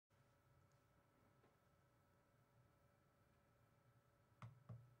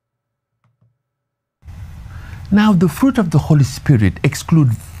Now, the fruit of the Holy Spirit exclude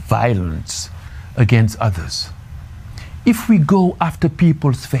violence against others. If we go after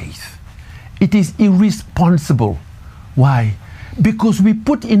people's faith, it is irresponsible. Why? Because we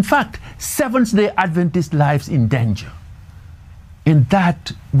put, in fact, Seventh-day Adventist lives in danger. And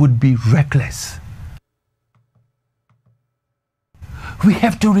that would be reckless. We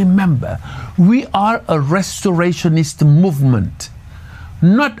have to remember, we are a restorationist movement,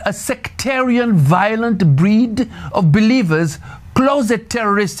 not a sectarian, violent breed of believers, closet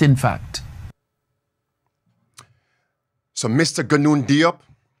terrorists, in fact. So Mr. Ganoune Diop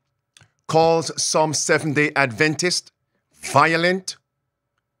calls some Seventh-day Adventists violent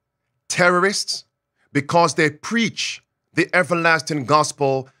terrorists because they preach the everlasting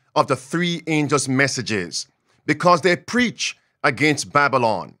gospel of the three angels' messages, because they preach against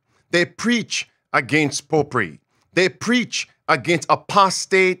Babylon, they preach against popery, they preach against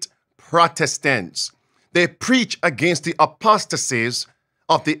apostate Protestants, they preach against the apostasies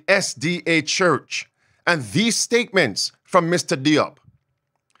of the SDA Church. And these statements from Mr. Diop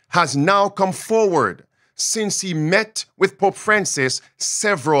has now come forward since he met with Pope Francis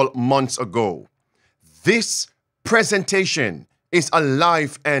several months ago. This presentation is a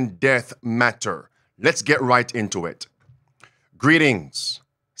life and death matter. Let's get right into it. Greetings,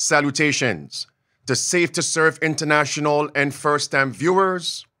 salutations to Safe to Serve International and first-time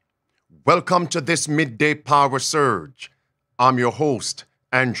viewers. Welcome to this midday power surge. I'm your host,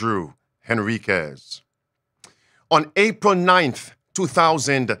 Andrew Henriques. On April 9th,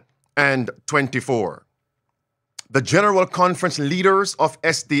 2024, the General Conference leaders of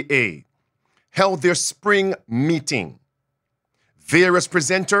SDA held their spring meeting. Various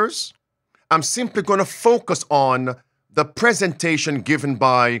presenters, I'm simply going to focus on the presentation given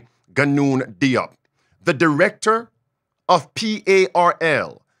by Ganoune Diop, the director of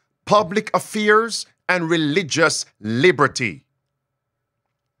PARL, Public Affairs and Religious Liberty.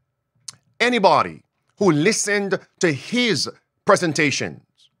 Anybody who listened to his presentations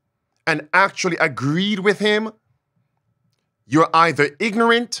and actually agreed with him, you're either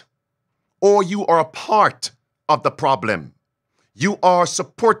ignorant or you are a part of the problem. You are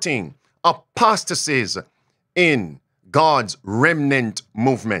supporting apostasies in God's remnant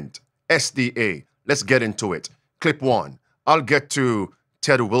movement, SDA. Let's get into it. Clip one. I'll get to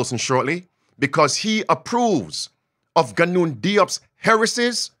Ted Wilson shortly because he approves of Ganoune Diop's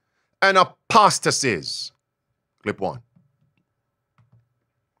heresies and apostasies. Clip one.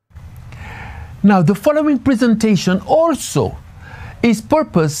 Now, the following presentation also is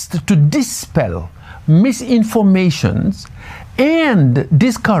purposed to dispel misinformations and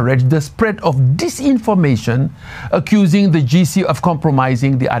discourage the spread of disinformation accusing the GC of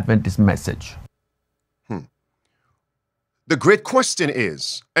compromising the Adventist message. The great question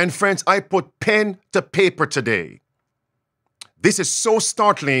is, and friends, I put pen to paper today. This is so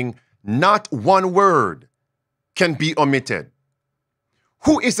startling, not one word can be omitted.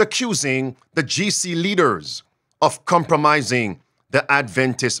 Who is accusing the GC leaders of compromising the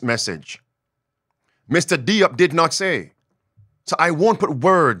Adventist message? Mr. Diop did not say, so I won't put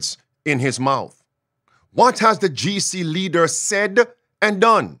words in his mouth. What has the GC leader said and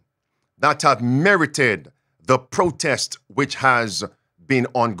done that have merited the protest which has been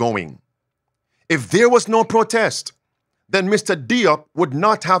ongoing? If there was no protest, then Mr. Diop would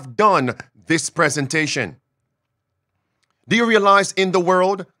not have done this presentation. Do you realize in the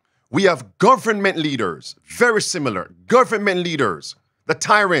world, we have government leaders, very similar, government leaders, the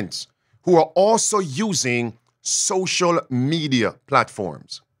tyrants, who are also using social media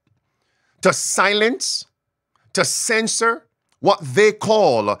platforms to silence, to censor what they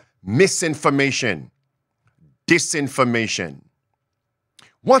call misinformation, disinformation.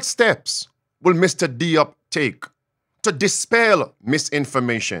 What steps will Mr. Diop take to dispel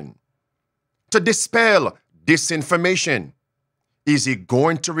misinformation, to dispel disinformation? Is he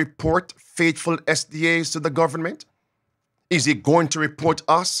going to report faithful SDAs to the government? Is he going to report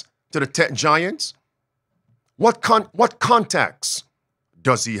us to the tech giants? What contacts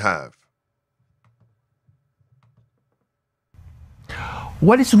does he have?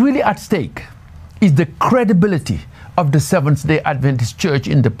 What is really at stake is the credibility of the Seventh-day Adventist Church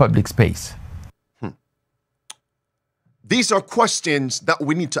in the public space. These are questions that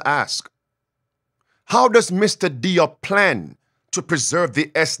we need to ask. How does Mr. Diop plan to preserve the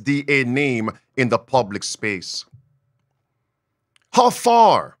SDA name in the public space? How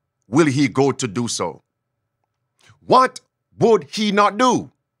far will he go to do so? What would he not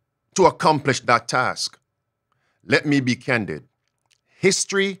do to accomplish that task? Let me be candid.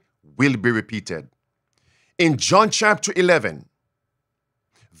 History will be repeated. In John chapter 11,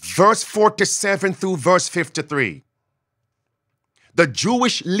 verse 47 through verse 53. The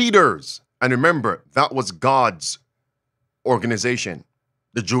Jewish leaders, and remember, that was God's organization,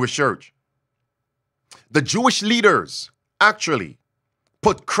 the Jewish church. The Jewish leaders actually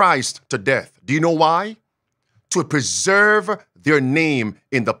put Christ to death. Do you know why? To preserve their name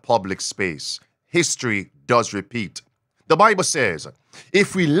in the public space. History does repeat. The Bible says,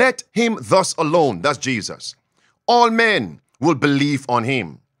 if we let him thus alone, that's Jesus, all men will believe on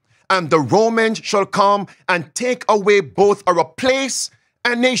him, and the Romans shall come and take away both our place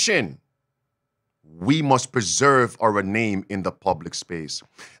and nation. We must preserve our name in the public space.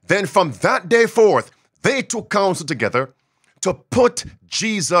 Then from that day forth, they took counsel together to put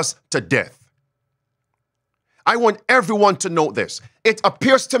Jesus to death. I want everyone to note this. It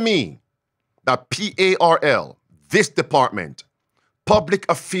appears to me that PARL, this department, Public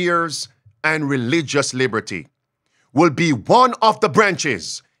Affairs and Religious Liberty, will be one of the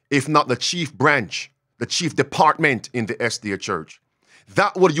branches, if not the chief branch, the chief department in the SDA Church,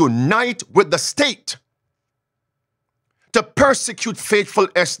 that will unite with the state to persecute faithful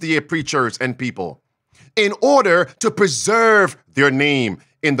SDA preachers and people in order to preserve their name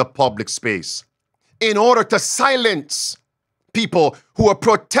in the public space, in order to silence people who are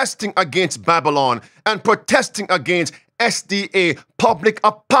protesting against Babylon and protesting against SDA public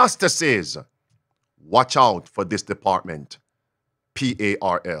apostasies. Watch out for this department,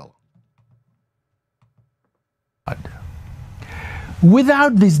 PARL.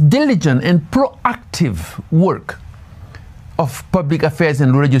 Without this diligent and proactive work of public affairs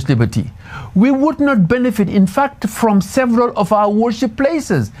and religious liberty, we would not benefit, in fact, from several of our worship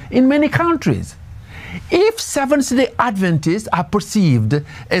places in many countries. If Seventh-day Adventists are perceived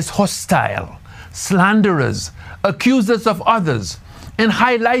as hostile, slanderers, accusers of others, and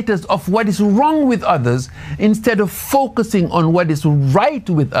highlighters of what is wrong with others instead of focusing on what is right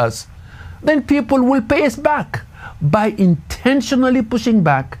with us, then people will pay us back by intentionally pushing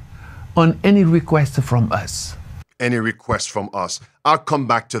back on any request from us. Any request from us. I'll come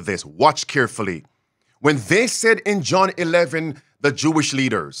back to this. Watch carefully. When they said in John 11, the Jewish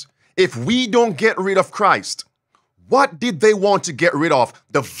leaders, if we don't get rid of Christ, what did they want to get rid of?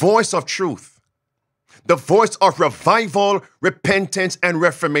 The voice of truth. The voice of revival, repentance, and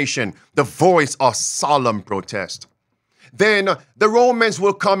reformation. The voice of solemn protest. Then the Romans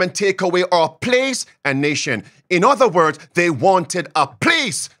will come and take away our place and nation. In other words, they wanted a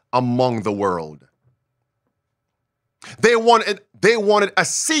place among the world. They wanted a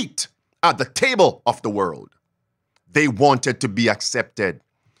seat at the table of the world. They wanted to be accepted.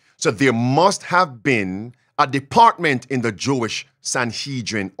 So there must have been a department in the Jewish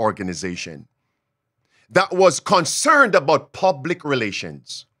Sanhedrin organization that was concerned about public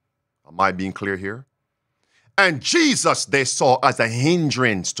relations. Am I being clear here? And Jesus they saw as a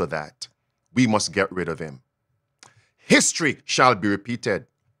hindrance to that. We must get rid of him. History shall be repeated.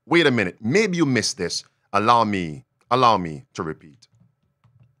 Wait a minute, maybe you missed this. Allow me to repeat.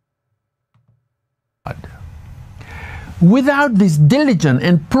 Without this diligent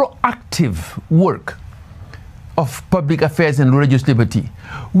and proactive work of public affairs and religious liberty,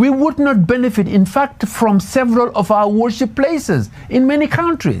 we would not benefit, in fact, from several of our worship places in many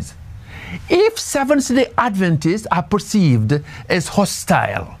countries. If Seventh-day Adventists are perceived as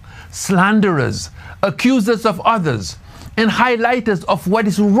hostile, slanderers, accusers of others, and highlighters of what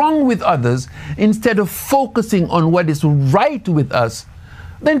is wrong with others instead of focusing on what is right with us,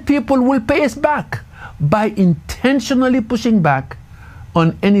 then people will pay us back by intentionally pushing back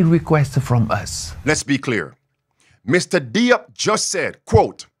on any request from us. Let's be clear. Mr. Diop just said,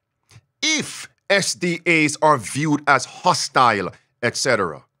 quote, if SDAs are viewed as hostile,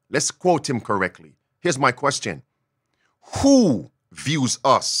 etc. Let's quote him correctly. Here's my question. Who views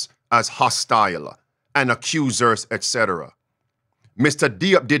us as hostile and accusers, etc.? Mr.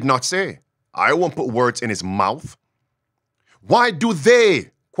 Diop did not say. I won't put words in his mouth. Why do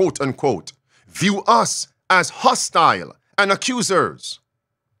they, quote unquote, view us as hostile and accusers?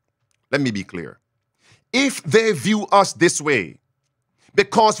 Let me be clear. If they view us this way,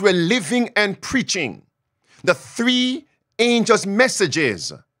 because we're living and preaching the three angels'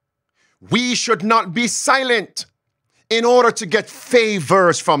 messages, we should not be silent in order to get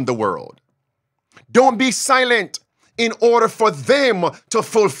favors from the world. Don't be silent in order for them to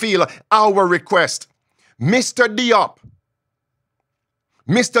fulfill our request. Mr. Diop,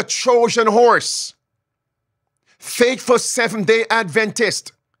 Mr. Trojan Horse, faithful Seventh-day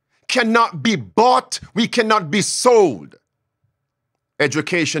Adventist, cannot be bought, we cannot be sold.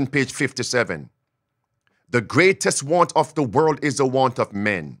 Education, page 57. The greatest want of the world is the want of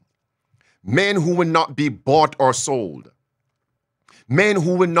men. Men who will not be bought or sold. Men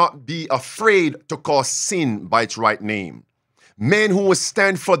who will not be afraid to call sin by its right name. Men who will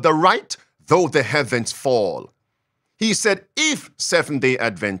stand for the right, though the heavens fall. He said, if Seventh-day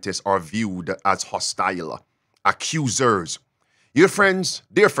Adventists are viewed as hostile, accusers, dear friends,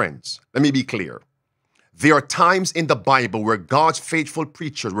 let me be clear. There are times in the Bible where God's faithful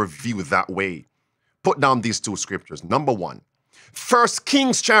preachers were viewed that way. Put down these two scriptures. Number one, 1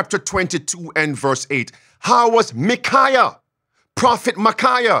 Kings chapter 22 and verse 8. How was Micaiah, prophet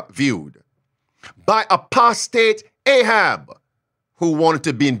Micaiah, viewed? By apostate Ahab, who wanted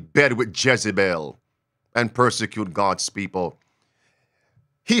to be in bed with Jezebel and persecute God's people.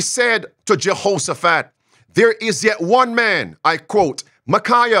 He said to Jehoshaphat, there is yet one man, I quote,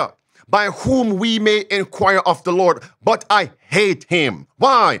 Micaiah, by whom we may inquire of the Lord, but I hate him.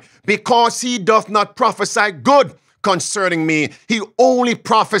 Why? Because he doth not prophesy good concerning me. He only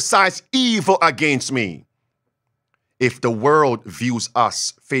prophesies evil against me. If the world views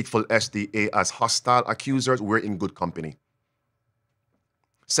us, faithful SDA, as hostile accusers, we're in good company.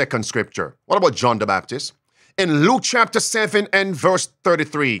 Second scripture. What about John the Baptist? In Luke chapter 7 and verse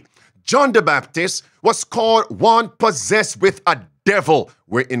 33, John the Baptist was called one possessed with a devil.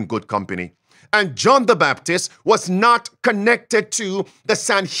 We're in good company. And John the Baptist was not connected to the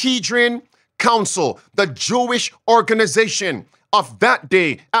Sanhedrin Council, the Jewish organization of that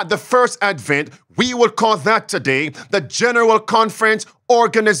day. At the first advent, we would call that today the General Conference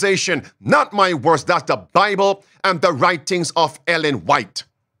Organization. Not my words, that's the Bible and the writings of Ellen White.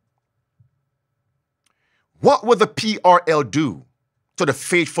 What will the PRL do to the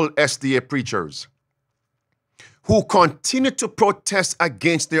faithful SDA preachers who continue to protest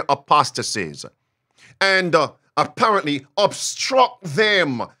against their apostasies and apparently obstruct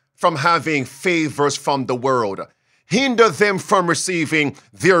them from having favors from the world, hinder them from receiving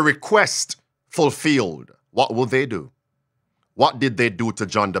their request fulfilled? What will they do? What did they do to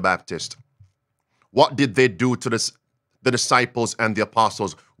John the Baptist? What did they do to the disciples and the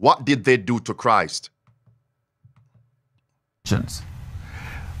apostles? What did they do to Christ?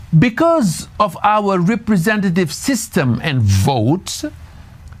 Because of our representative system and votes,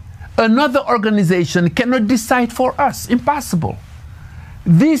 another organization cannot decide for us. Impossible.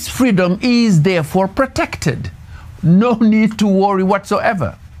 This freedom is therefore protected. No need to worry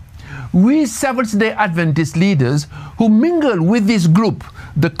whatsoever. We Seventh-day Adventist leaders who mingle with this group,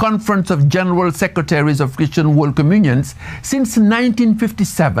 the Conference of General Secretaries of Christian World Communions, since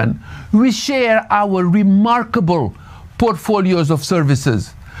 1957, we share our remarkable portfolios of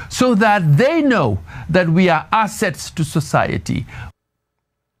services so that they know that we are assets to society.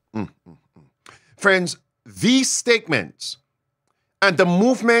 Friends, these statements and the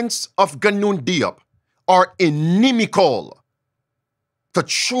movements of Ganoune Diop are inimical to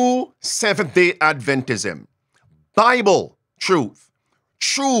true Seventh-day Adventism, Bible truth,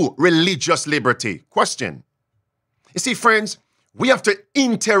 true religious liberty. Question. You see, friends, we have to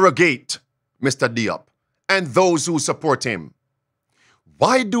interrogate Mr. Diop and those who support him.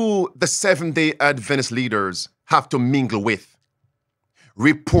 Why do the Seventh-day Adventist leaders have to mingle with,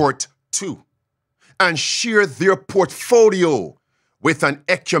 report to, and share their portfolio with an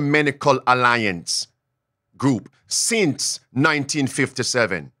ecumenical alliance group since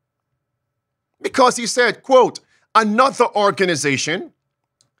 1957? Because he said, quote, another organization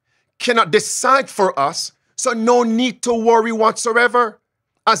cannot decide for us, so no need to worry whatsoever.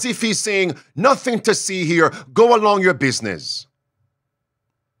 As if he's saying, nothing to see here, go along your business.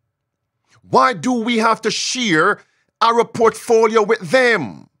 Why do we have to share our portfolio with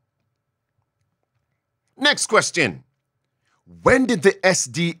them? Next question. When did the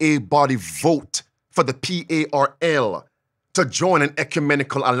SDA body vote for the PARL to join an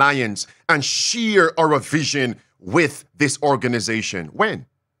ecumenical alliance and share our vision with this organization? When?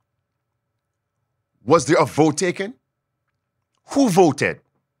 Was there a vote taken? Who voted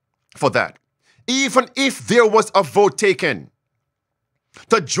for that? Even if there was a vote taken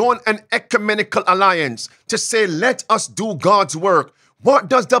to join an ecumenical alliance, to say, let us do God's work, what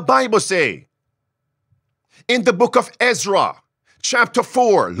does the Bible say? In the book of Ezra, chapter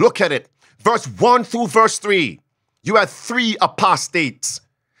 4, look at it, verse 1 through verse 3, you had three apostates,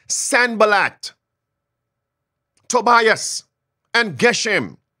 Sanballat, Tobias, and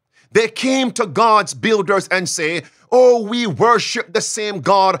Geshem. They came to God's builders and say, oh, we worship the same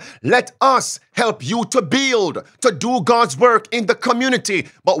God. Let us help you to build, to do God's work in the community.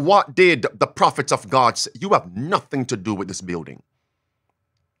 But what did the prophets of God say? You have nothing to do with this building.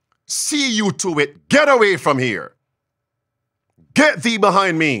 See you to it. Get away from here. Get thee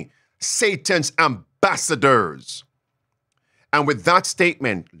behind me, Satan's ambassadors. And with that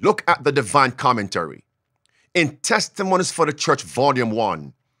statement, look at the divine commentary. in Testimonies for the Church, Volume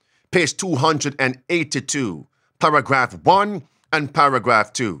 1, page 282, paragraph 1 and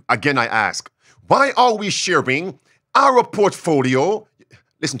paragraph 2. Again, I ask, why are we sharing our portfolio?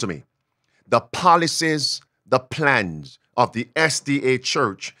 Listen to me. The policies, the plans of the SDA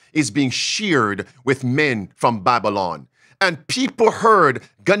Church is being shared with men from Babylon. And people heard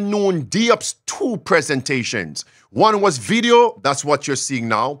Ganoune Diop's 2 presentations. One was video, that's what you're seeing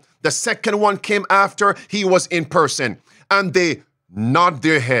now. The second one came after he was in person. And they nod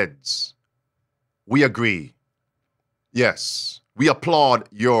their heads. We agree. Yes, we applaud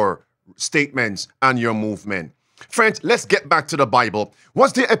your statements and your movement. Friends, let's get back to the Bible.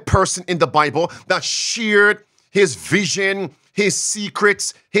 Was there a person in the Bible that shared his vision, his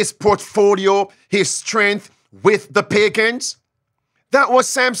secrets, his portfolio, his strength with the pagans? That was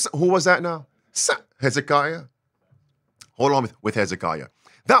Samson. Who was that now? Hezekiah? Hold on with Hezekiah.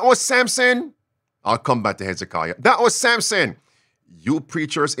 That was Samson. I'll come back to Hezekiah. That was Samson. You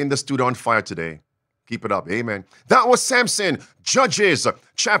preachers in the studio on fire today. Keep it up. Amen. That was Samson. Judges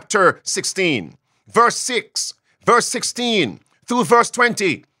chapter 16, verse 6, verse 16 through verse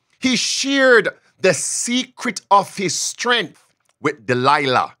 20. He shared the secret of his strength with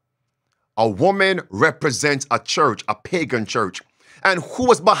Delilah. A woman represents a church, a pagan church. And who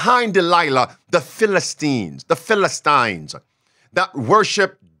was behind Delilah? The Philistines that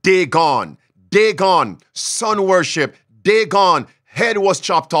worship Dagon. Dagon, sun worship. Dagon, head was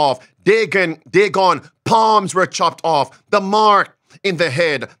chopped off. Dagon, palms were chopped off. The mark in the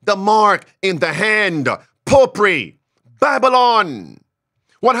head, the mark in the hand. Popery, Babylon.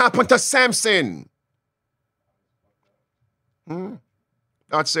 What happened to Samson?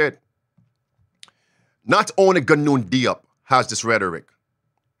 That's it. Not only Ganoune Diop has this rhetoric,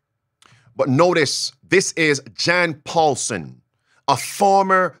 but notice this is Jan Paulson, a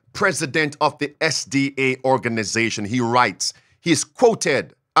former president of the SDA organization. He writes, he's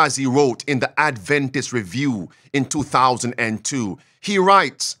quoted as he wrote in the Adventist Review in 2002. He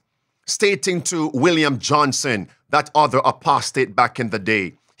writes, stating to William Johnson, that other apostate back in the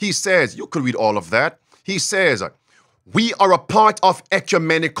day, he says, you could read all of that. He says, we are a part of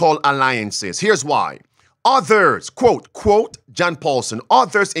ecumenical alliances. Here's why. Others, quote, Jan Paulson,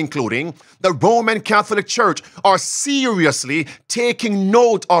 others, including the Roman Catholic Church, are seriously taking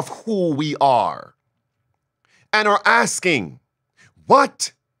note of who we are and are asking,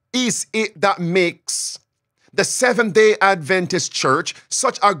 what is it that makes the Seventh-day Adventist Church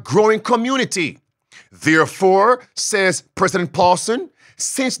such a growing community? Therefore, says President Paulson,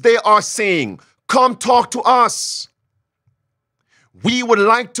 since they are saying, come talk to us, we would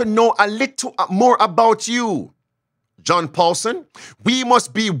like to know a little more about you. John Paulson, we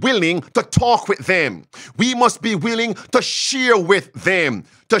must be willing to talk with them. We must be willing to share with them,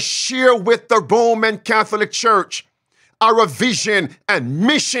 to share with the Roman Catholic Church our vision and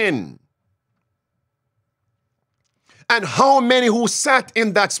mission. And how many who sat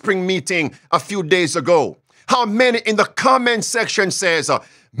in that spring meeting a few days ago, how many in the comment section says,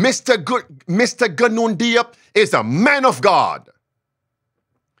 Mr. Ganoune Diop is a man of God.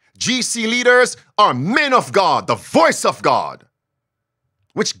 GC leaders are men of God, the voice of God.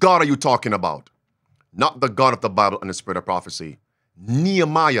 Which God are you talking about? Not the God of the Bible and the spirit of prophecy.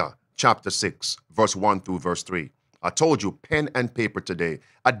 Nehemiah chapter 6, verse 1 through verse 3. I told you, pen and paper today,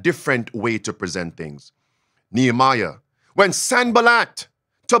 a different way to present things. Nehemiah, when Sanballat,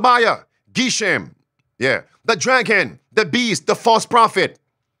 Tobiah, Geshem, the dragon, the beast, the false prophet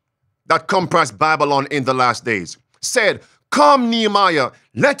that comprised Babylon in the last days, said, come, Nehemiah,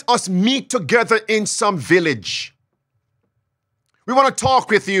 let us meet together in some village. We want to talk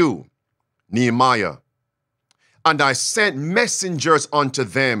with you. Nehemiah, and I sent messengers unto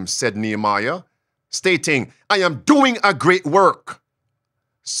them, said Nehemiah, stating, I am doing a great work,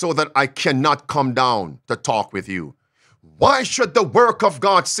 so that I cannot come down to talk with you. Why should the work of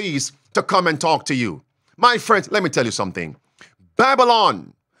God cease to come and talk to you? My friends, let me tell you something.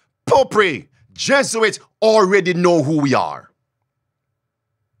 Babylon, Popery, Jesuits already know who we are.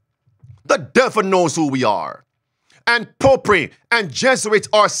 The devil knows who we are. And Popery and Jesuits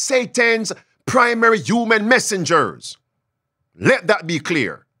are Satan's primary human messengers. Let that be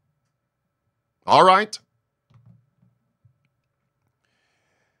clear. All right?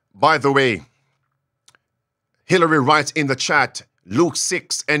 By the way, Hillary writes in the chat, Luke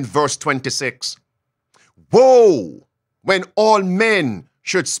 6 and verse 26, woe when all men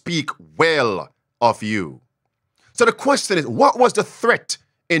should speak well of you. So the question is, what was the threat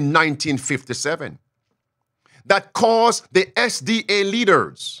in 1957 that caused the SDA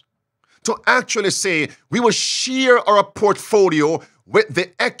leaders to actually say, we will share our portfolio with the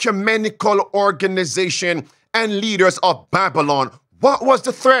ecumenical organization and leaders of Babylon. What was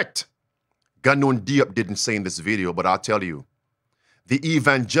the threat? Ganoune Diop didn't say in this video, but I'll tell you. The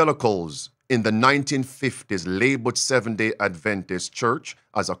evangelicals in the 1950s labeled Seventh-day Adventist Church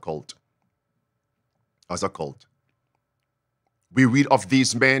as a cult. As a cult. We read of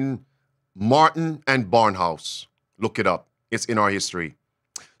these men, Martin and Barnhouse. Look it up. It's in our history.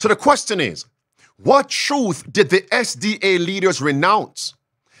 So the question is, what truth did the SDA leaders renounce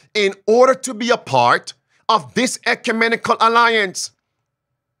in order to be a part of this ecumenical alliance?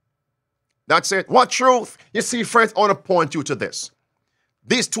 That's it. What truth? You see, friends, I want to point you to this.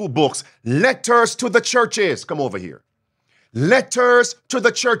 These two books, Letters to the Churches. Come over here. Letters to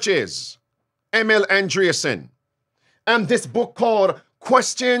the Churches. M.L. Andreessen. And this book called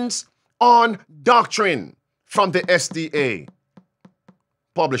Questions on Doctrine from the SDA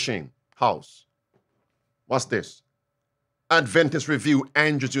Publishing House. What's this? Adventist Review,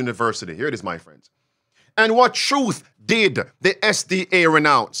 Andrews University. Here it is, my friends. And what truth did the SDA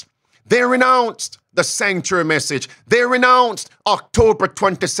renounce? They renounced the sanctuary message. They renounced October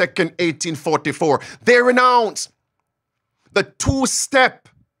 22nd, 1844. They renounced the two-step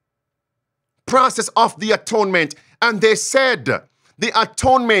process of the atonement. And they said the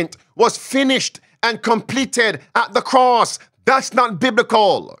atonement was finished and completed at the cross. That's not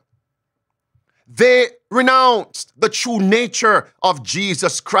biblical. They renounced the true nature of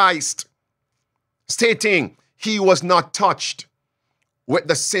Jesus Christ, stating he was not touched with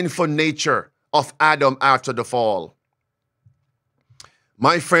the sinful nature of Adam after the fall.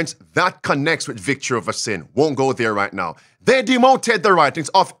 My friends, that connects with victory over sin. Won't go there right now. They demoted the writings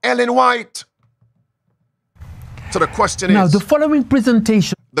of Ellen White. So the question now, is... the following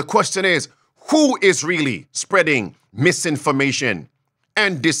presentation... The question is, who is really spreading misinformation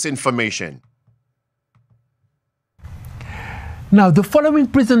and disinformation? Now, the following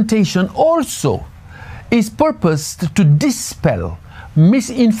presentation also is purposed to dispel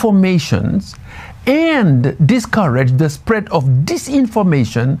misinformations and discourage the spread of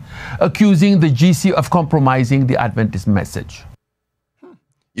disinformation accusing the GC of compromising the Adventist message.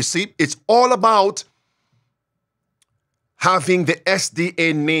 You see, it's all about having the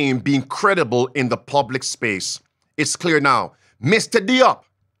SDA name being credible in the public space. It's clear now. Mr. Diop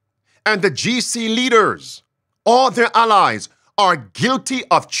and the GC leaders, all their allies, are guilty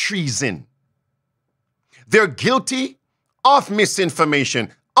of treason. They're guilty of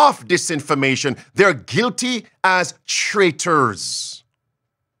misinformation, of disinformation. They're guilty as traitors.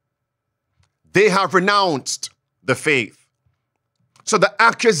 They have renounced the faith. So the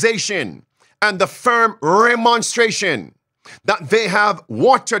accusation and the firm remonstration that they have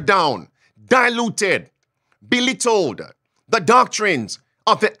watered down, diluted, belittled the doctrines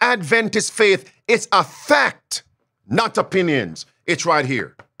of the Adventist faith is a fact, not opinions. It's right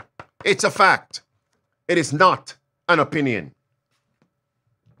here. It's a fact. It is not an opinion.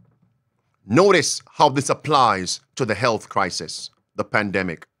 Notice how this applies to the health crisis, the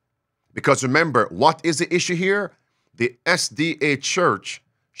pandemic. Because remember, what is the issue here? The SDA Church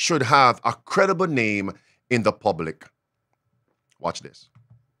should have a credible name in the public. Watch this.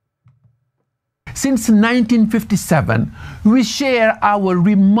 Since 1957, we share our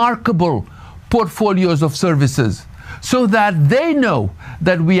remarkable portfolios of services so that they know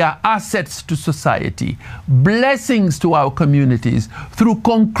that we are assets to society, blessings to our communities through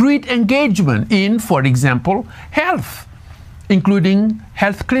concrete engagement in, for example, health, including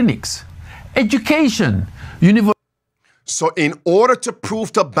health clinics, education, university. So in order to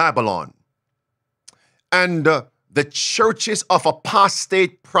prove to Babylon and the churches of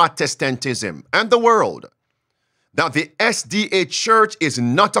apostate Protestantism and the world that the SDA Church is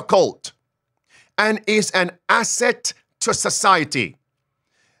not a cult and is an asset to society,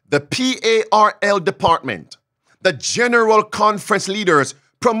 the PARL department, the General Conference leaders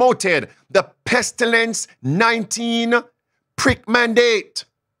promoted the Pestilence 19 prick mandate,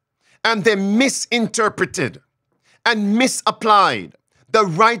 and they misinterpreted and misapplied the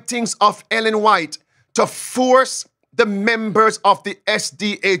writings of Ellen White to force the members of the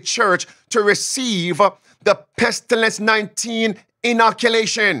SDA Church to receive the Pestilence 19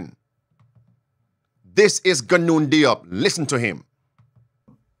 inoculation. This is Ganoune Diop. Listen to him.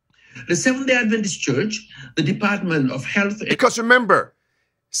 The Seventh-day Adventist Church, the Department of Health... Because remember,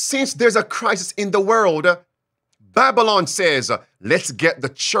 since there's a crisis in the world, Babylon says, let's get the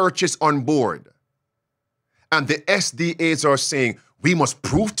churches on board. And the SDAs are saying, we must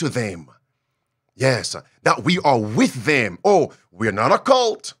prove to them, yes, that we are with them. Oh, we're not a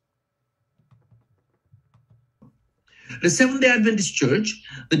cult. The Seventh-day Adventist Church,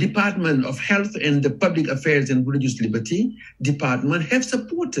 the Department of Health and the Public Affairs and Religious Liberty Department have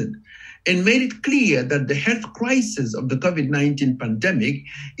supported and made it clear that the health crisis of the COVID-19 pandemic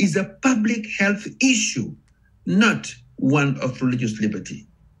is a public health issue, not one of religious liberty.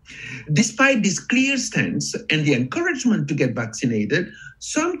 Despite this clear stance and the encouragement to get vaccinated,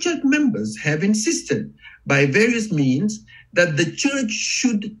 some church members have insisted by various means that the church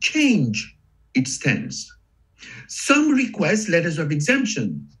should change its stance. Some request letters of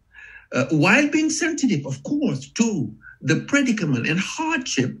exemption, while being sensitive, of course, to the predicament and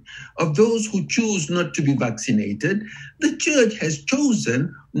hardship of those who choose not to be vaccinated. The church has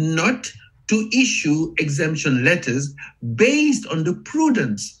chosen not to issue exemption letters based on the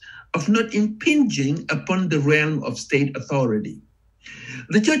prudence of not impinging upon the realm of state authority.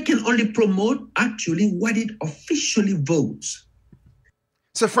 The church can only promote actually what it officially votes.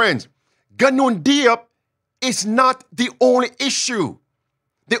 So friends, Ganoune Diop is not the only issue,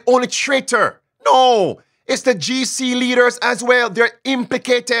 the only traitor. No, it's the GC leaders as well. They're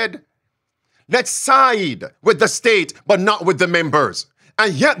implicated. Let's side with the state, but not with the members.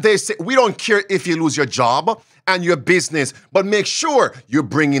 And yet they say, we don't care if you lose your job and your business, but make sure you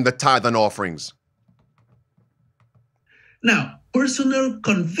bring in the tithe and offerings. Now, personal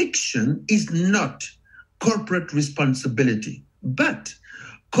conviction is not corporate responsibility, but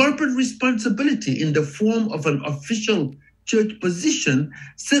corporate responsibility in the form of an official church position,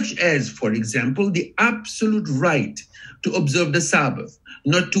 such as, for example, the absolute right to observe the Sabbath,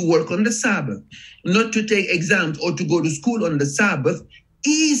 not to work on the Sabbath, not to take exams or to go to school on the Sabbath,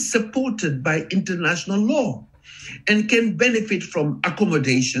 is supported by international law and can benefit from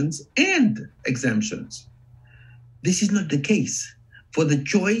accommodations and exemptions. This is not the case for the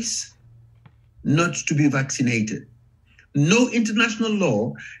choice not to be vaccinated. No international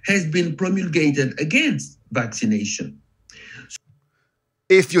law has been promulgated against vaccination.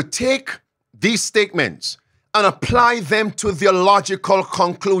 If you take these statements and apply them to their logical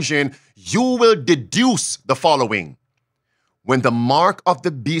conclusion, you will deduce the following. When the mark of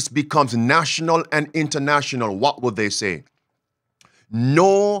the beast becomes national and international, what would they say?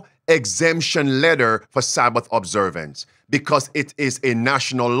 No exemption letter for Sabbath observance, because it is a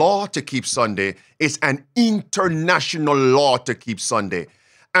national law to keep Sunday. It's an international law to keep Sunday.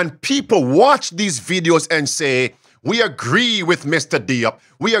 And people watch these videos and say, we agree with Mr. Diop.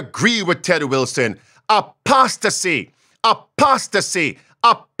 We agree with Ted Wilson. Apostasy, apostasy,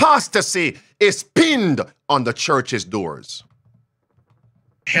 apostasy is pinned on the church's doors.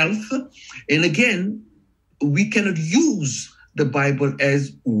 Health, and again, we cannot use the Bible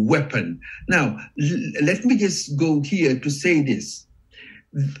as weapon. Now, let me just go here to say this.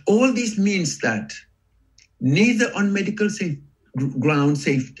 All this means that neither on medical safety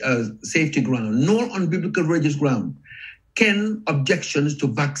ground, nor on biblical religious ground, can objections to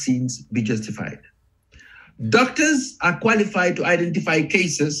vaccines be justified. Doctors are qualified to identify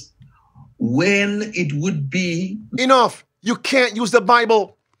cases when it would be... Enough! You can't use the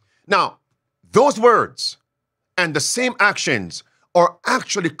Bible. Now, those words and the same actions are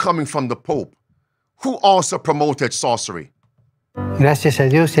actually coming from the Pope, who also promoted sorcery. Gracias a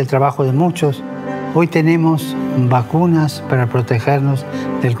Dios y al trabajo de muchos, hoy tenemos vacunas para protegernos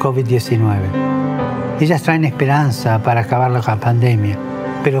del COVID-19. Ellas traen esperanza para acabar la pandemia,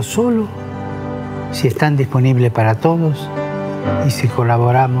 pero solo si están disponibles para todos y si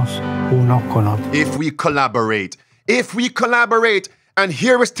colaboramos unos con otros. If we collaborate, and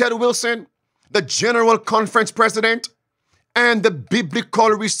here is Ted Wilson, the General Conference President, and the Biblical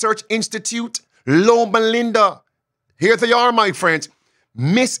Research Institute, Loma Linda. Here they are, my friends,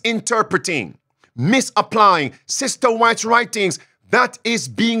 misinterpreting, misapplying Sister White's writings. That is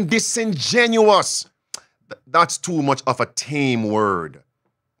being disingenuous. That's too much of a tame word.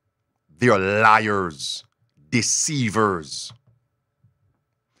 They are liars, deceivers.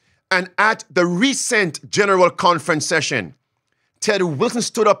 And at the recent General Conference session, Ted Wilson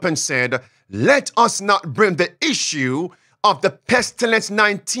stood up and said, let us not bring the issue of the pestilence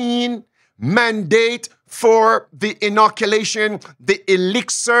 19 mandate for the inoculation, the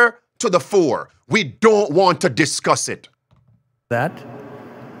elixir to the fore. We don't want to discuss it. But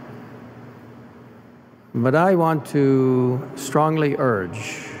I want to strongly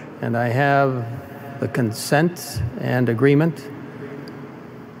urge, and I have the consent and agreement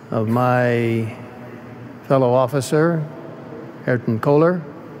of my fellow officer, Ayrton Kohler,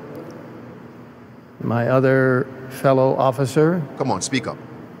 my other fellow officer, come on, speak up,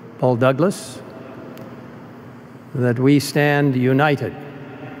 Paul Douglas, that we stand united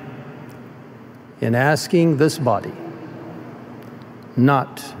in asking this body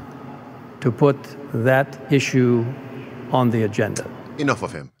not to put that issue on the agenda. Enough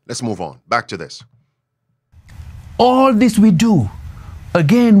of him. Let's move on. Back to this. All this we do,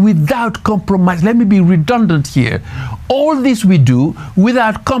 again, without compromise. Let me be redundant here. All this we do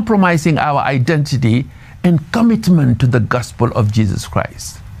without compromising our identity and commitment to the gospel of Jesus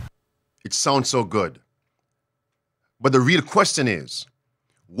Christ. It sounds so good. But the real question is,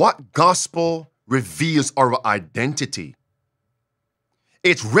 what gospel reveals our identity?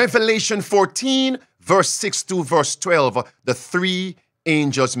 It's Revelation 14, verse 6 to verse 12, the three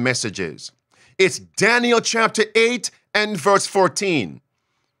angels' messages. It's Daniel chapter 8 and verse 14.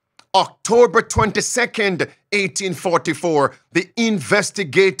 October 22nd, 1844, the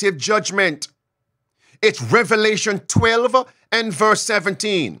investigative judgment. It's Revelation 12 and verse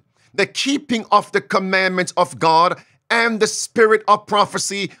 17, the keeping of the commandments of God and the spirit of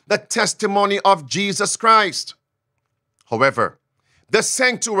prophecy, the testimony of Jesus Christ. However, the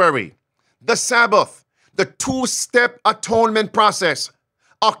sanctuary, the Sabbath, the two-step atonement process,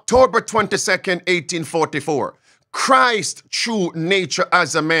 October 22nd, 1844, Christ's true nature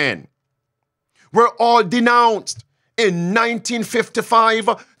as a man, were all denounced in 1955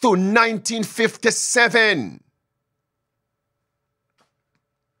 to 1957.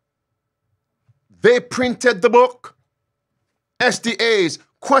 They printed the book, SDA's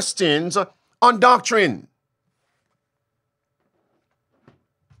Questions on Doctrine.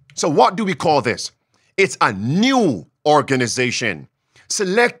 So what do we call this? It's a new organization.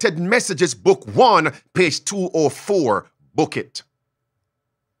 Selected Messages, Book 1, page 204. Book it.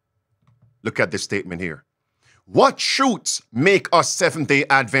 Look at this statement here. What truths make us Seventh-day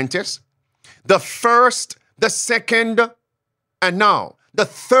Adventists? The first, the second, and now the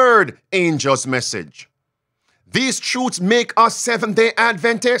third angel's message. These truths make us Seventh-day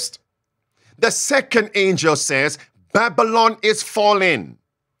Adventists. The second angel says, Babylon is fallen.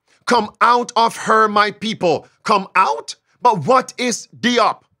 Come out of her, my people. Come out? But what is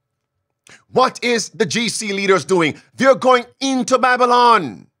Diop? What is the GC leaders doing? They're going into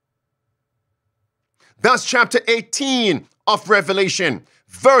Babylon. That's chapter 18 of Revelation,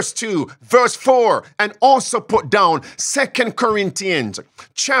 verse 2, verse 4, and also put down 2 Corinthians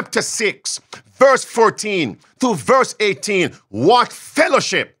chapter 6, verse 14 to verse 18. What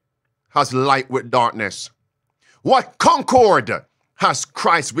fellowship has light with darkness? What concord has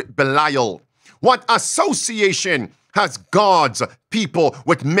Christ with Belial? What association has God's people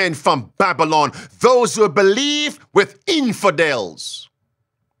with men from Babylon, those who believe with infidels?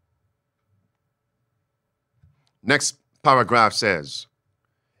 Next paragraph says,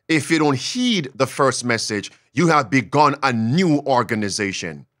 if you don't heed the first message, you have begun a new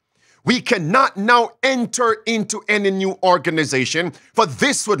organization. We cannot now enter into any new organization, for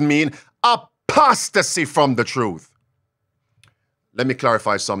this would mean apostasy from the truth. Let me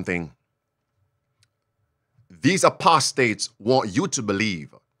clarify something. These apostates want you to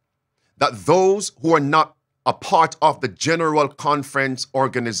believe that those who are not a part of the General Conference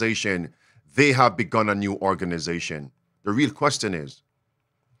organization, they have begun a new organization. The real question is,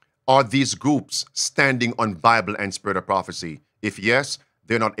 are these groups standing on Bible and spirit of prophecy? If yes,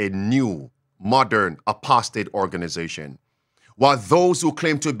 they're not a new, modern, apostate organization. While those who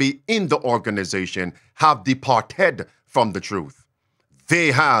claim to be in the organization have departed from the truth.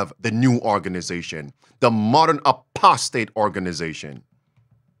 They have the new organization, the modern apostate organization.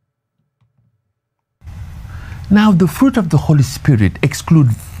 Now, the fruit of the Holy Spirit exclude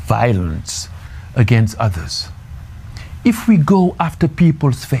violence against others. If we go after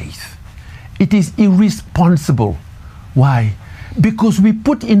people's faith, it is irresponsible. Why? Because we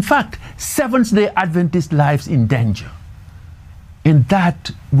put, in fact, Seventh-day Adventist lives in danger. And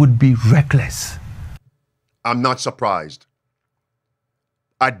that would be reckless. I'm not surprised.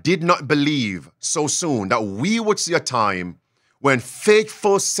 I did not believe so soon that we would see a time when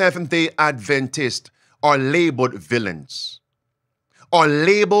faithful Seventh-day Adventists are labeled villains, are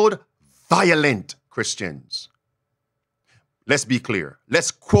labeled violent Christians. Let's be clear. Let's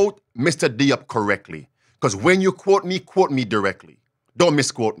quote Mr. Diop correctly, because when you quote me directly. Don't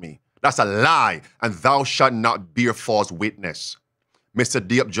misquote me. That's a lie, and thou shalt not bear false witness. Mr.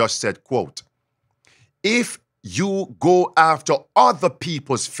 Diop just said, quote, if you go after other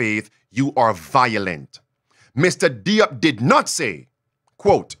people's faith, you are violent. Mr. Diop did not say,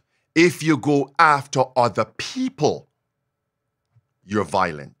 quote, if you go after other people, you're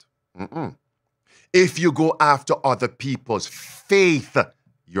violent. If you go after other people's faith,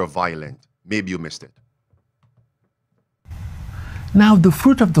 you're violent. Maybe you missed it. Now, the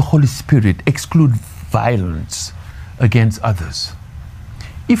fruit of the Holy Spirit exclude violence against others.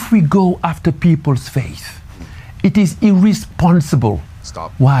 If we go after people's faith, it is irresponsible.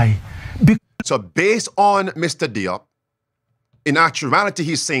 Stop. Why? So based on Mr. Diop, In actuality,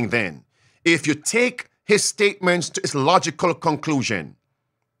 he's saying then, if you take his statements to its logical conclusion,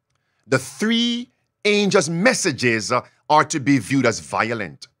 the three angels' messages are to be viewed as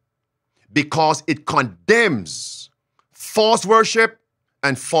violent because it condemns false worship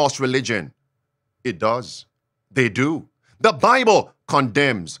and false religion. It does. They do. The Bible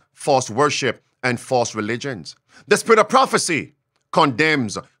condemns false worship and false religions. The spirit of prophecy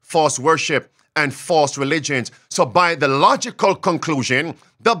condemns false worship and false religions. So by the logical conclusion,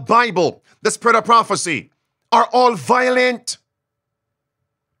 the Bible, the spirit of prophecy are all violent.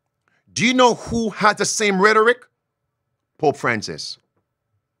 Do you know who had the same rhetoric? Pope Francis.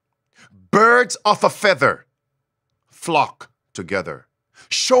 Birds of a feather flock together.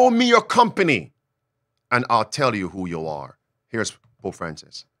 Show me your company, and I'll tell you who you are. Here's Pope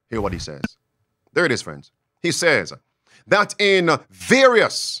Francis. Hear what he says. There it is, friends. He says that in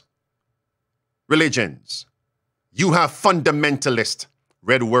various religions, you have fundamentalist,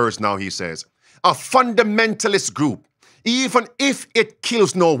 red words now, he says, a fundamentalist group, even if it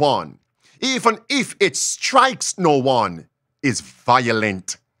kills no one, even if it strikes no one, is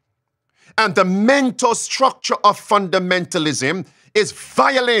violent. And the mental structure of fundamentalism is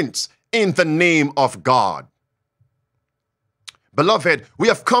violence in the name of God. Beloved, we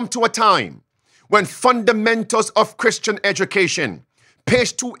have come to a time when fundamentals of Christian education,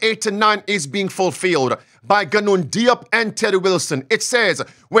 page 289, is being fulfilled by Ganoune Diop and Ted Wilson. It says,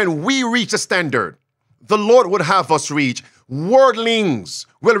 when we reach a standard the Lord would have us reach, worldlings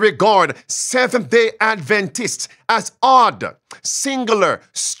will regard Seventh-day Adventists as odd, singular,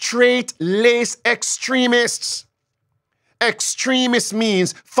 straight-laced extremists. Extremists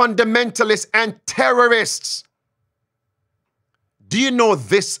means fundamentalists and terrorists. Do you know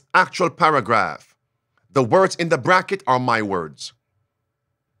this actual paragraph? The words in the bracket are my words.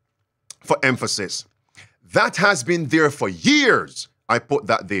 For emphasis. That has been there for years. I put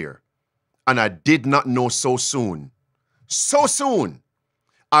that there. And I did not know so soon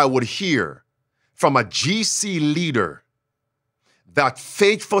I would hear from a GC leader that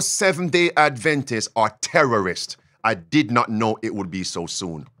faithful Seventh-day Adventists are terrorists. I did not know it would be so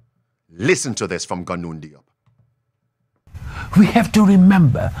soon. Listen to this from Ganoune Diop. We have to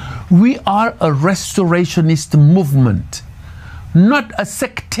remember, we are a restorationist movement, not a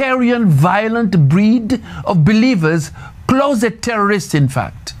sectarian, violent breed of believers, closet terrorists, in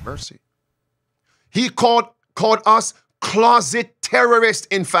fact. Mercy. He called us closet terrorists,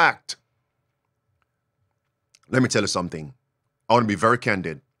 in fact. Let me tell you something. I want to be very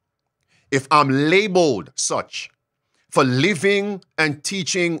candid. If I'm labeled such for living and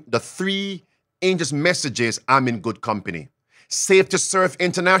teaching the three angels' messages, I'm in good company. Safe to Serve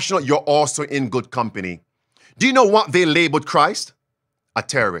International, you're also in good company. Do you know what they labeled Christ? A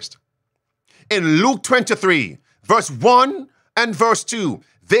terrorist. In Luke 23, verse 1 and verse 2,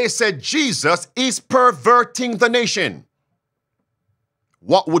 they said Jesus is perverting the nation.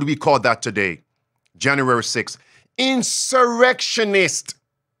 What would we call that today? January 6th. Insurrectionist,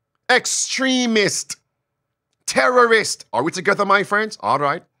 extremist, terrorist. Are we together, my friends? All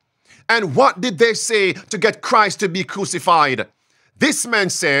right. And what did they say to get Christ to be crucified? This man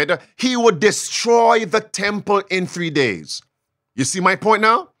said he would destroy the temple in 3 days. You see my point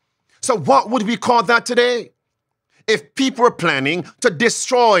now? So what would we call that today? If people were planning to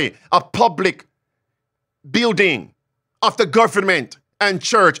destroy a public building of the government and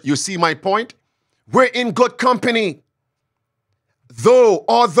church, you see my point? We're in good company.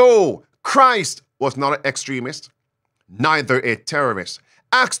 Although Christ was not an extremist, neither a terrorist.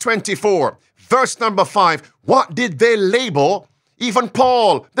 Acts 24, verse number 5, what did they label? Even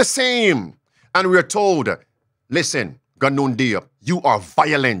Paul, the same. And we're told, listen, Ganoune Diop, you are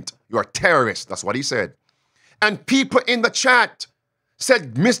violent. You are a terrorist. That's what he said. And people in the chat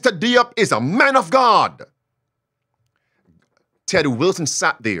said, Mr. Diop is a man of God. Ted Wilson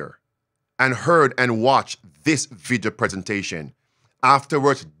sat there and heard and watched this video presentation.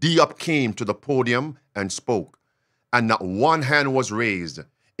 Afterwards, Diop came to the podium and spoke, and not one hand was raised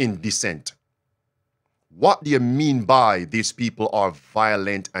in dissent. What do you mean by these people are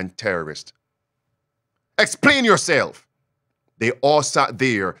violent and terrorist? Explain yourself. They all sat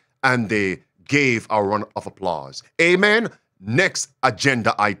there and they gave a round of applause. Amen. Next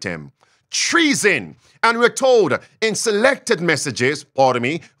agenda item. Treason. And we're told in Selected Messages,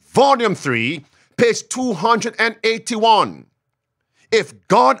 Volume 3, page 281. If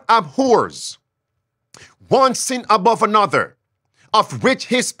God abhors one sin above another, of which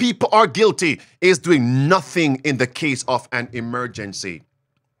his people are guilty, is doing nothing in the case of an emergency.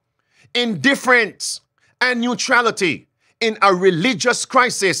 Indifference and neutrality in a religious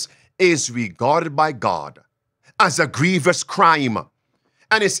crisis is regarded by God as a grievous crime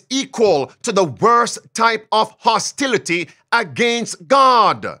and is equal to the worst type of hostility against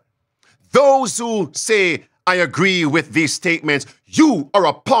God. Those who say, I agree with these statements, you are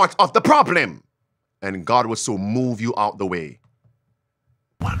a part of the problem. And God will so move you out the way.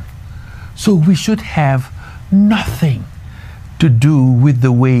 So we should have nothing to do with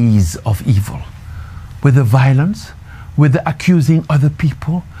the ways of evil, with the violence, with the accusing other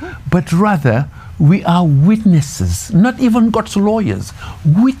people, but rather we are witnesses, not even God's lawyers,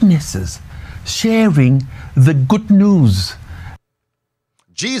 witnesses, sharing the good news.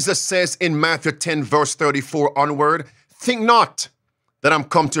 Jesus says in Matthew 10, verse 34 onward, think not that I'm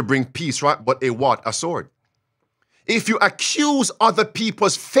come to bring peace, right? But a what? A sword. If you accuse other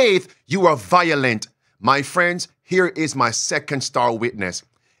people's faith, you are violent. My friends, here is my second star witness.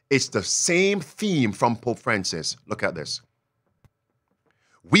 It's the same theme from Pope Francis. Look at this.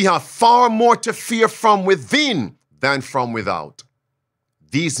 We have far more to fear from within than from without.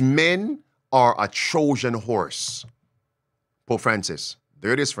 These men are a Trojan horse. Pope Francis.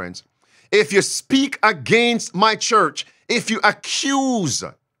 There it is, friends. If you speak against my church, if you accuse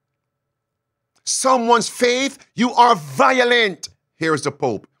someone's faith, you are violent. Here's the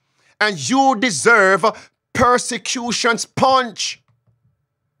Pope. And you deserve persecution's punch.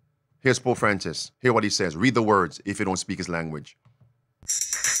 Here's Pope Francis. Hear what he says. Read the words if you don't speak his language.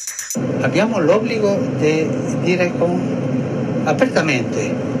 Abbiamo l'obbligo di dire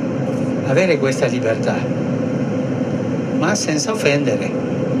apertamente, avere questa libertà, ma senza offendere.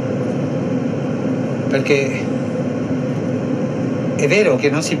 Perché è vero che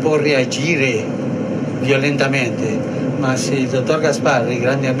non si può reagire violentemente, ma se il dottor Gasparri,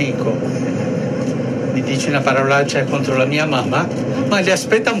 grande amico, mi dice una parolaccia contro la mia mamma, ma gli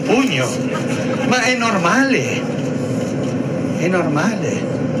aspetta un pugno. Ma è normale. È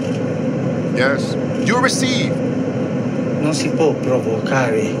normale. Yes. You receive. Non si può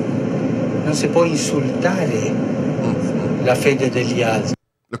provocare, non si può insultare la fede degli altri.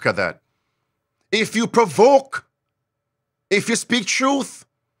 Look at that. If you provoke, if you speak truth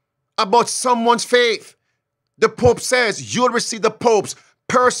about someone's faith, the Pope says you'll receive the Pope's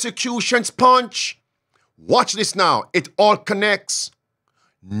persecution's punch. Watch this now. It all connects.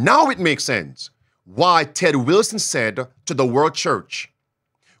 Now it makes sense why Ted Wilson said to the World Church,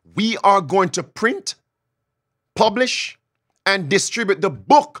 we are going to print, publish, and distribute the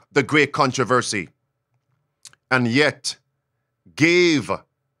book, The Great Controversy, and yet gave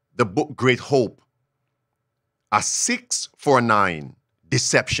the book Great Hope a 6 for 9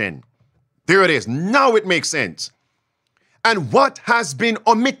 deception. There it is. Now it makes sense. And what has been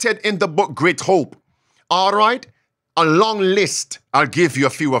omitted in the book Great Hope? All right, a long list. I'll give you a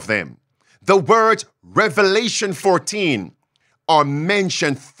few of them. The words Revelation 14 are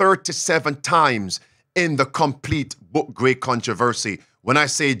mentioned 37 times in the complete book Great Controversy. When I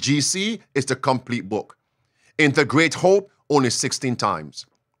say GC, it's the complete book. In the Great Hope, only 16 times.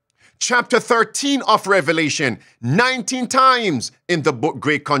 Chapter 13 of Revelation, 19 times in the book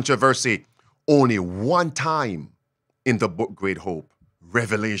Great Controversy. Only 1 time in the book Great Hope,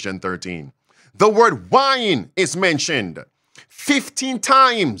 Revelation 13. The word wine is mentioned 15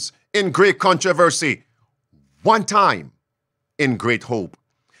 times in Great Controversy, 1 time in Great Hope.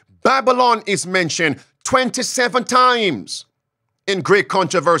 Babylon is mentioned 27 times in Great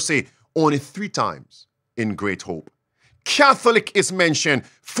Controversy, only 3 times in Great Hope. Catholic is mentioned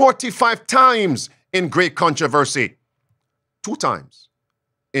 45 times in Great Controversy, 2 times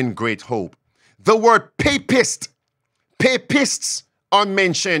in Great Hope. The word papist, papists are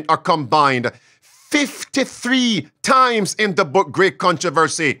mentioned, are combined 53 times in the book Great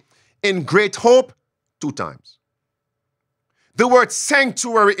Controversy. In Great Hope, 2 times. The word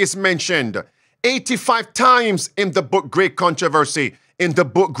sanctuary is mentioned 85 times in the book Great Controversy. In the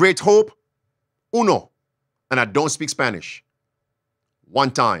book Great Hope, 1. And I don't speak Spanish.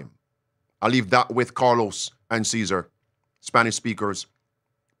 1 time. I'll leave that with Carlos and Caesar, Spanish speakers.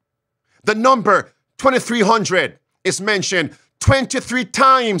 The number 2300 is mentioned 23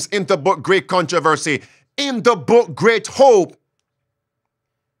 times in the book Great Controversy. In the book Great Hope,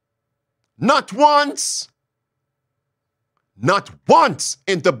 not once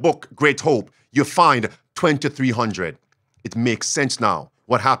in the book Great Hope you find 2300. It makes sense now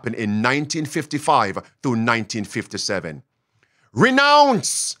what happened in 1955 through 1957.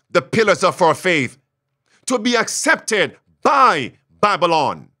 Renounce the pillars of our faith to be accepted by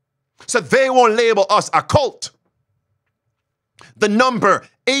Babylon, so they won't label us a cult. The number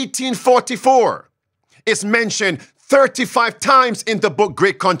 1844 is mentioned 35 times in the book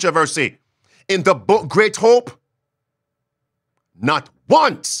Great Controversy. In the book Great Hope, not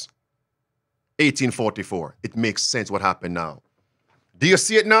once 1844. It makes sense what happened now. Do you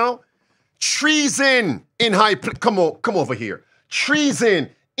see it now? Treason in high places. Come over here. Treason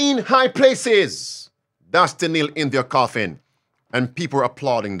in high places. That's the nail in their coffin. And people are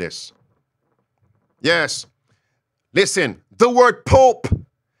applauding this. Yes. Listen, the word pope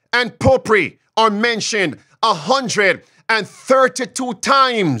and popery are mentioned 132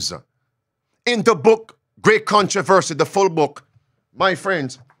 times in the book Great Controversy, the full book. My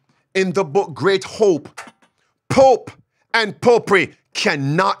friends, in the book Great Hope, pope and popery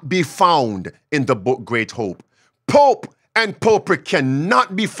cannot be found in the book Great Hope. Pope and popery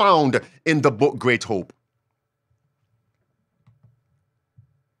cannot be found in the book Great Hope.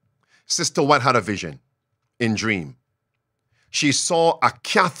 Sister White had a vision in dream. She saw a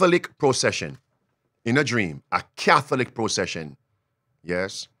Catholic procession in a dream, a Catholic procession.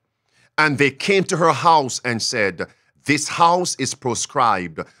 Yes. And they came to her house and said, this house is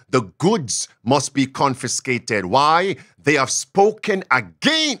proscribed. The goods must be confiscated. Why? They have spoken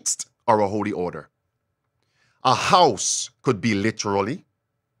against our holy order. A house could be literally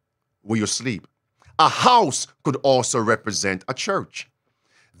where you sleep. A house could also represent a church.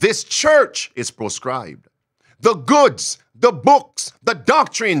 This church is proscribed. The goods, the books, the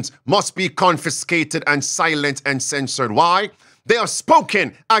doctrines must be confiscated and silenced and censored. Why? They have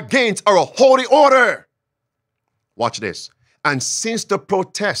spoken against our holy order. Watch this. And since the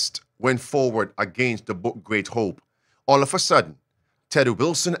protest went forward against the book Great Hope, all of a sudden, Teddy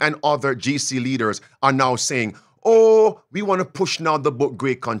Wilson and other GC leaders are now saying, oh, we want to push now the book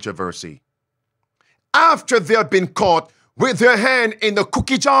Great Controversy. After they have been caught with their hand in the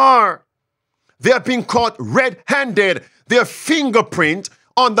cookie jar, they have been caught red-handed, their fingerprint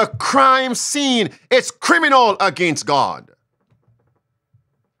on the crime scene. It's criminal against God.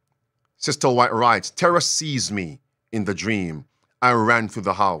 Sister White writes, terror seized me in the dream. I ran through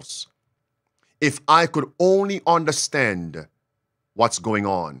the house. If I could only understand what's going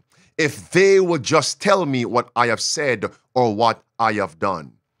on, if they would just tell me what I have said or what I have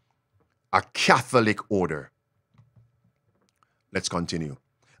done. A Catholic order. Let's continue.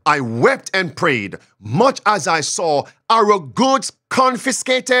 I wept and prayed, much as I saw our goods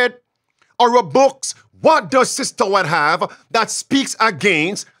confiscated, our books. What does Sister White have that speaks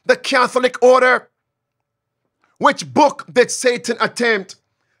against the Catholic order? Which book did Satan attempt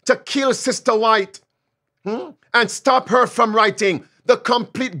to kill Sister White and stop her from writing the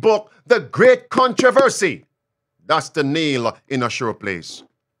complete book, The Great Controversy? That's the nail in a sure place.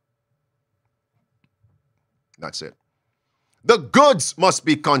 That's it. The goods must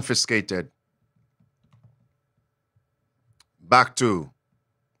be confiscated. Back to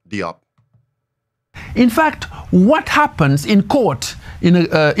Diop. In fact, what happens in court, in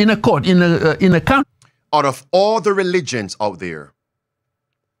a country? Out of all the religions out there,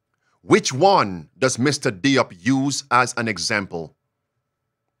 which one does Mr. Diop use as an example?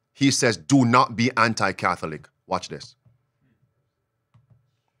 He says, do not be anti-Catholic. Watch this.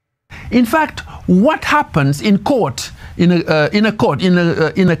 In fact, what happens in court, in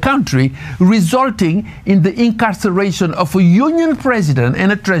a country, resulting in the incarceration of a union president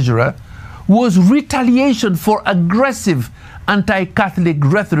and a treasurer, was retaliation for aggressive anti-Catholic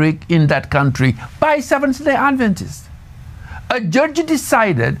rhetoric in that country by Seventh-day Adventists. A judge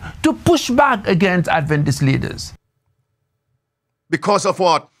decided to push back against Adventist leaders. Because of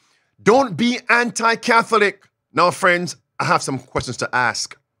what? Don't be anti-Catholic. Now, friends, I have some questions to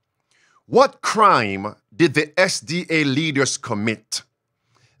ask. What crime did the SDA leaders commit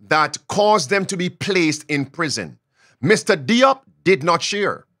that caused them to be placed in prison? Mr. Diop did not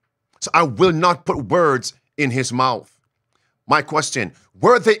share, so I will not put words in his mouth. My question,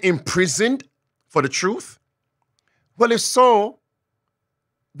 were they imprisoned for the truth? Well, if so,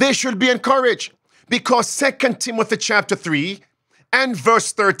 they should be encouraged, because 2 Timothy chapter 3 and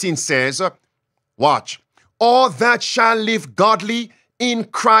verse 13 says, watch, all that shall live godly in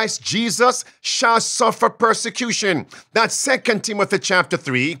Christ Jesus shall suffer persecution. That's 2 Timothy chapter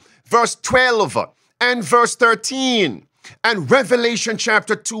 3, verse 12 and verse 13. And Revelation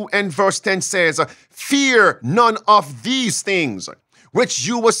chapter 2 and verse 10 says, fear none of these things which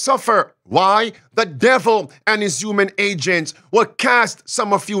you will suffer. Why? The devil and his human agents will cast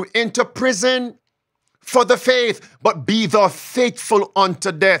some of you into prison for the faith, but be thou faithful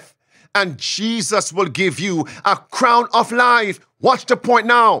unto death, and Jesus will give you a crown of life. Watch the point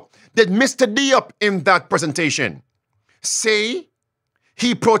now. Did Mr. Diop in that presentation say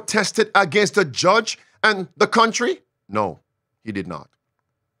he protested against the judge and the country? No, he did not.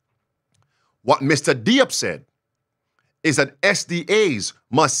 What Mr. Diop said is that SDAs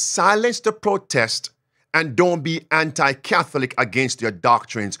must silence the protest and don't be anti-Catholic against their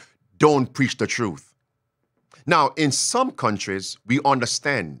doctrines. don't preach the truth. Now, in some countries, we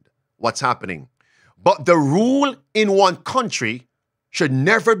understand what's happening. But the rule in one country should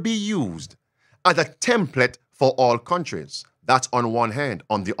never be used as a template for all countries. That's on one hand.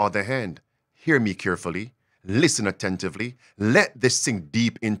 On the other hand, hear me carefully, listen attentively, let this sink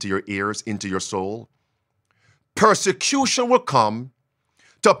deep into your ears, into your soul. Persecution will come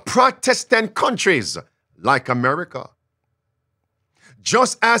to Protestant countries like America,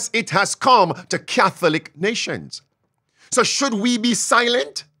 just as it has come to Catholic nations. So should we be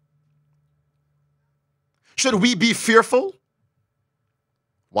silent? Should we be fearful?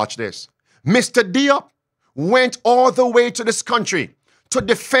 Watch this. Mr. Diop went all the way to this country to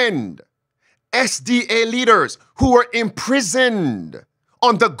defend SDA leaders who were imprisoned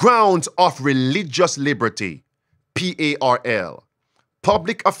on the grounds of religious liberty, PARL,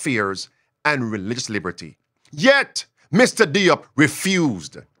 public affairs and religious liberty. Yet, Mr. Diop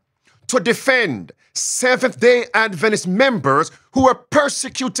refused to defend Seventh-day Adventist members who were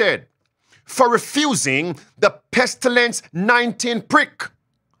persecuted for refusing the pestilence 19 prick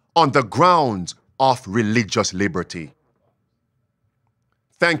on the grounds of religious liberty.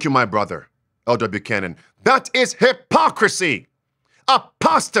 Thank you, my brother, Elder Buchanan. That is hypocrisy,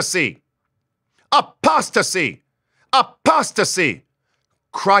 apostasy, apostasy, apostasy.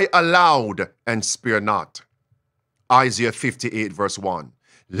 Cry aloud and spare not. Isaiah 58 verse 1.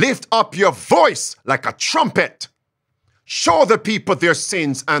 Lift up your voice like a trumpet. Show the people their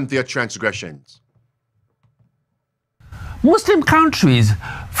sins and their transgressions. Muslim countries,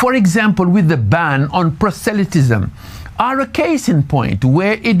 for example, with the ban on proselytism, are a case in point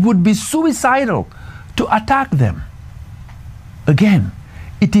where it would be suicidal to attack them. Again,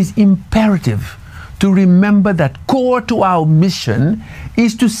 it is imperative to remember that core to our mission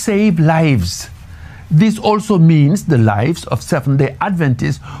is to save lives. This also means the lives of Seventh-day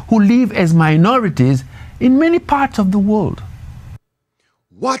Adventists who live as minorities in many parts of the world.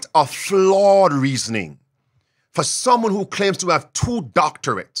 What a flawed reasoning for someone who claims to have 2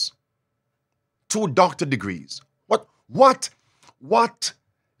 doctorates, 2 doctor degrees. What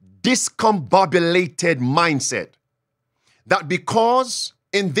discombobulated mindset that because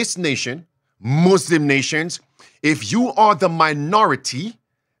in this nation, Muslim nations, if you are the minority,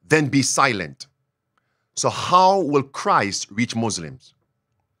 then be silent. So how will Christ reach Muslims?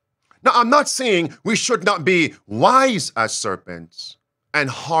 Now, I'm not saying we should not be wise as serpents and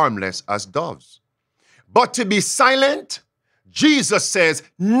harmless as doves. But to be silent, Jesus says,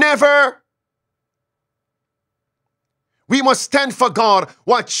 never. We must stand for God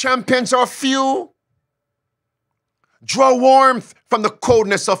while champions are few. Draw warmth from the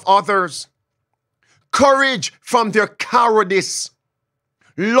coldness of others. Courage from their cowardice.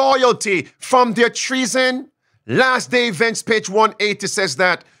 Loyalty from their treason. Last Day Events, page 180 says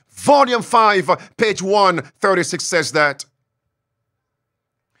that. Volume 5, page 136 says that.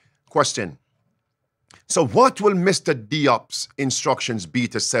 Question. So what will Mr. Diop's instructions be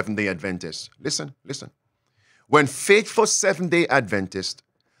to Seventh-day Adventists? Listen. When faithful Seventh-day Adventists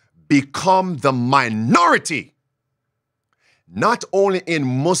become the minority, not only in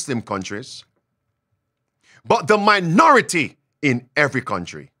Muslim countries, but the minority in every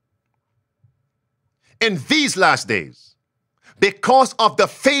country. In these last days, because of the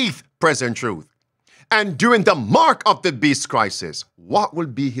faith present truth, and during the mark of the beast crisis, what will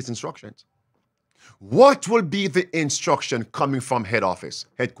be his instructions? What will be the instruction coming from head office,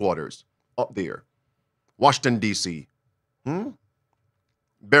 headquarters, up there? Washington, D.C.,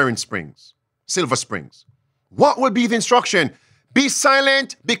 Barron Springs, Silver Springs. What will be the instruction? Be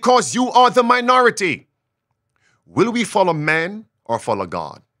silent because you are the minority. Will we follow man or follow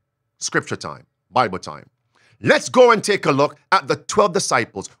God? Scripture time, Bible time. Let's go and take a look at the 12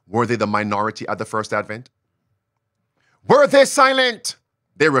 disciples. Were they the minority at the first advent? Were they silent?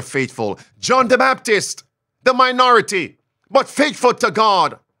 They were faithful. John the Baptist, the minority, but faithful to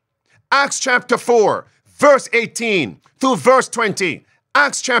God. Acts chapter 4, verse 18 through verse 20.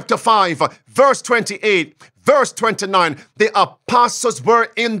 Acts chapter 5, verse 28, verse 29. The apostles were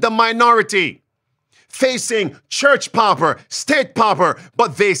in the minority, facing church power, state power,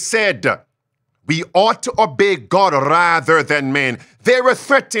 but they said, we ought to obey God rather than men. They were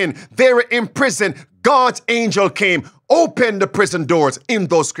threatened. They were imprisoned. God's angel came, opened the prison doors in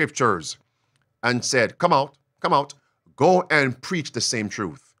those scriptures and said, come out, go and preach the same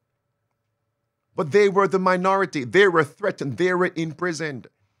truth. But they were the minority. They were threatened. They were imprisoned.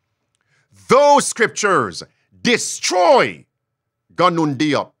 Those scriptures destroy Ganoune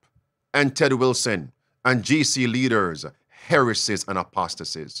Diop and Ted Wilson and GC leaders, heresies and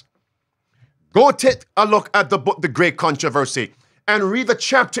apostasies. Go take a look at the book, The Great Controversy, and read the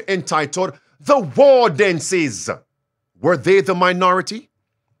chapter entitled The Wardenses. Were they the minority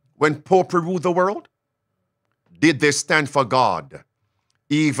when Pope ruled the world? Did they stand for God,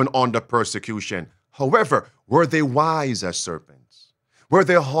 even under persecution? However, were they wise as serpents? Were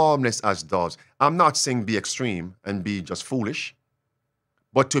they harmless as doves? I'm not saying be extreme and be just foolish,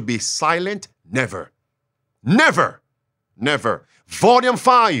 but to be silent, never. Never, never. Volume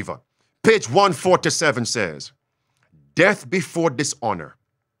 5, page 147 says, death before dishonor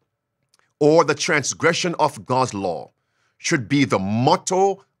or the transgression of God's law should be the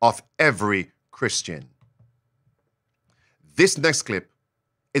motto of every Christian. This next clip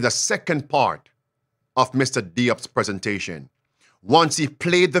is the second part of Mr. Diop's presentation. Once he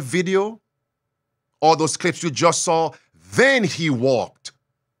played the video, all those clips you just saw, then he walked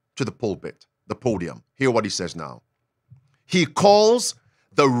to the pulpit, the podium. Hear what he says now. He calls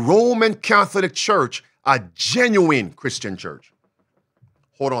the Roman Catholic Church a genuine Christian church.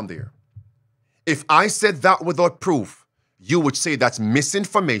 Hold on there. If I said that without proof, you would say that's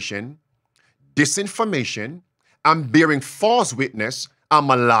misinformation, disinformation, I'm bearing false witness, I'm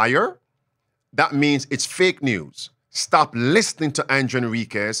a liar. That means it's fake news. Stop listening to Andrew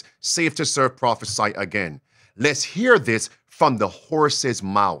Henriques, Save to Serve, Prophesy Again. Let's hear this from the horse's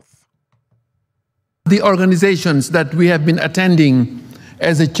mouth. The organizations that we have been attending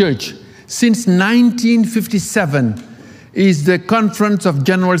as a church since 1957 is the Conference of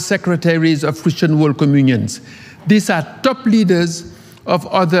General Secretaries of Christian World Communions. These are top leaders of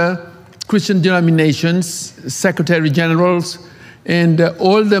other Christian denominations, secretary generals, and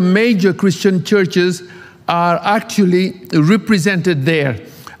all the major Christian churches are actually represented there.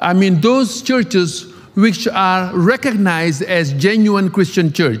 I mean, those churches which are recognized as genuine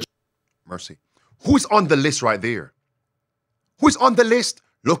Christian church. Mercy. Who's on the list right there? Who's on the list?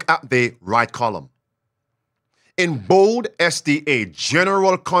 Look at the right column. In bold, SDA,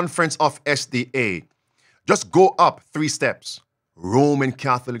 General Conference of SDA. Just go up 3 steps. Roman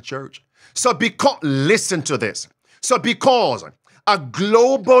Catholic Church. So listen to this. So because a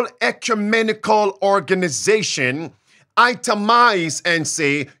global ecumenical organization itemize and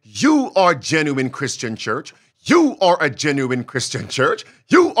say, you are genuine Christian church, you are a genuine Christian church,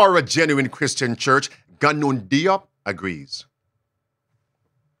 you are a genuine Christian church, Ganoune Diop agrees.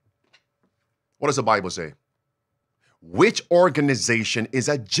 What does the Bible say? Which organization is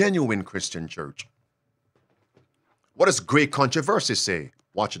a genuine Christian church? What does Great Controversy say?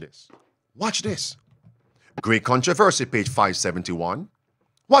 Watch this. Watch this. Great Controversy, page 571.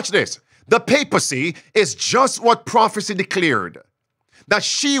 Watch this. The papacy is just what prophecy declared, that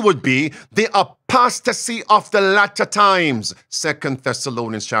she would be the apostasy of the latter times. 2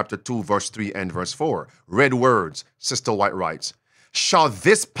 Thessalonians chapter 2, verse 3 and verse 4. Red words, Sister White writes. Shall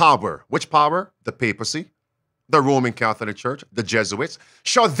this power, which power? The papacy, the Roman Catholic Church, the Jesuits.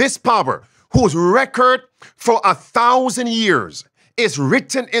 Shall this power, whose record for 1,000 years is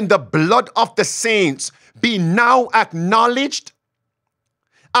written in the blood of the saints, be now acknowledged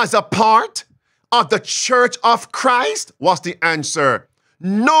as a part of the Church of Christ? What's the answer?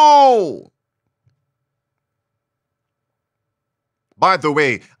 No. By the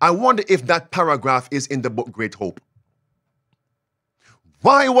way, I wonder if that paragraph is in the book Great Hope.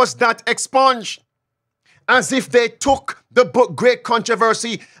 Why was that expunged? As if they took the book Great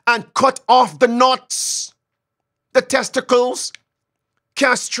Controversy and cut off the nuts, the testicles,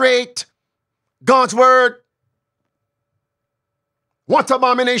 castrate God's word. What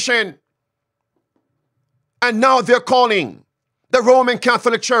abomination! And now they're calling the Roman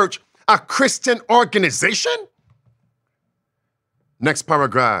Catholic Church a Christian organization? Next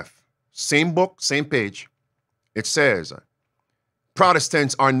paragraph, same book, same page. It says,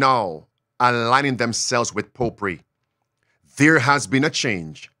 Protestants are now aligning themselves with popery. There has been a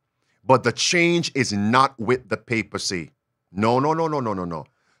change, but the change is not with the papacy. No.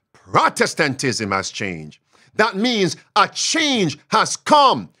 Protestantism has changed. That means a change has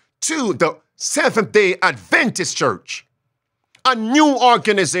come to the Seventh-day Adventist Church. A new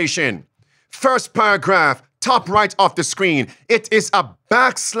organization. First paragraph, top right of the screen. It is a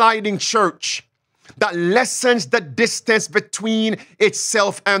backsliding church that lessens the distance between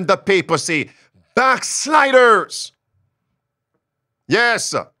itself and the papacy. Backsliders.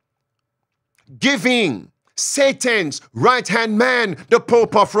 Yes. Giving. Satan's right-hand man, the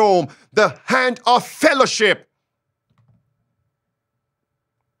Pope of Rome, the hand of fellowship.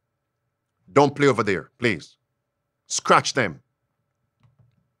 Don't play over there, please. Scratch them.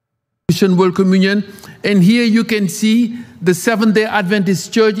 Christian World Communion, and here you can see the Seventh-day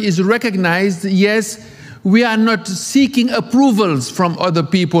Adventist Church is recognized. Yes, we are not seeking approvals from other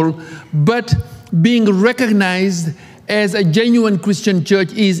people, but being recognized as a genuine Christian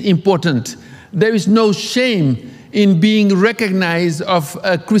church is important. There is no shame in being recognized of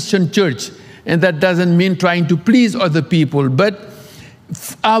a Christian church. And that doesn't mean trying to please other people, but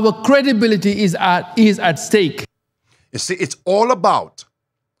our credibility is at stake. You see, it's all about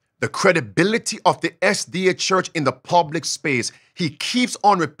the credibility of the SDA church in the public space. He keeps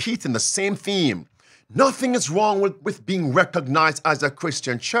on repeating the same theme. Nothing is wrong with being recognized as a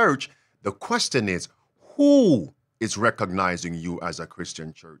Christian church. The question is, who is recognizing you as a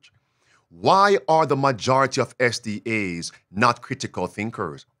Christian church? Why are the majority of SDAs not critical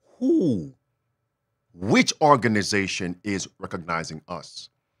thinkers? Who? Which organization is recognizing us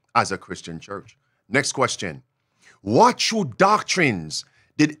as a Christian church? Next question. What true doctrines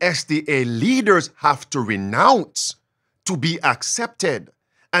did SDA leaders have to renounce to be accepted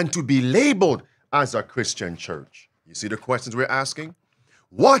and to be labeled as a Christian church? You see the questions we're asking?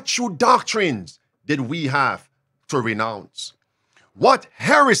 What true doctrines did we have to renounce? What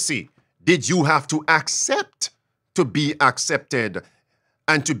heresy did you have to accept to be accepted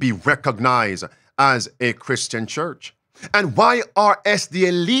and to be recognized as a Christian church? And why are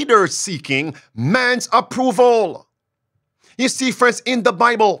SDA leaders seeking man's approval? You see, friends, in the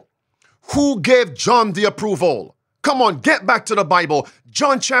Bible, who gave John the approval? Come on, get back to the Bible.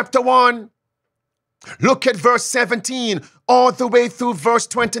 John chapter 1. Look at verse 17 all the way through verse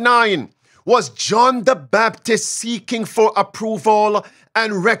 29. Was John the Baptist seeking for approval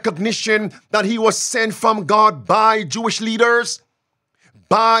and recognition that he was sent from God by Jewish leaders?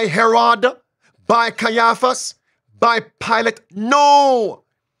 By Herod? By Caiaphas? By Pilate? No!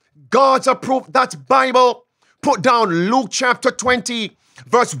 God's approval, that's Bible. Put down Luke chapter 20,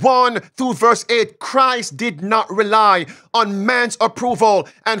 verse 1 through verse 8. Christ did not rely on man's approval.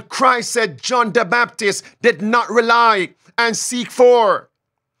 And Christ said John the Baptist did not rely and seek for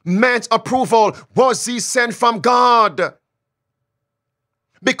man's approval. Was he sent from God?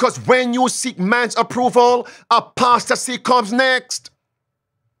 Because when you seek man's approval, apostasy comes next.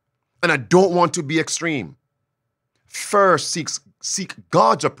 And I don't want to be extreme. First, seek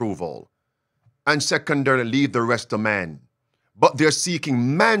God's approval. And secondarily, leave the rest to man. But they're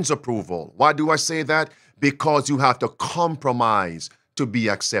seeking man's approval. Why do I say that? Because you have to compromise to be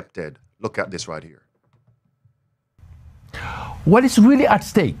accepted. Look at this right here. What is really at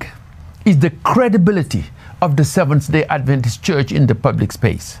stake is the credibility of the Seventh-day Adventist Church in the public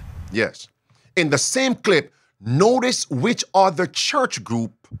space. Yes. In the same clip, notice which other church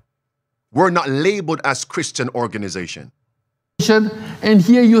group were not labeled as Christian organization. And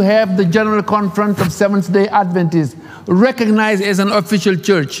here you have the General Conference of Seventh-day Adventists, recognized as an official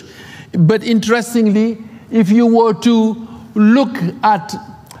church. But interestingly, if you were to look at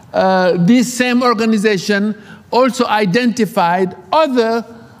this same organization, also identified other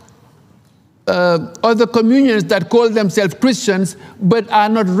communions that call themselves Christians, but are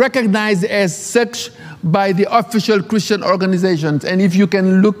not recognized as such by the official Christian organizations. And if you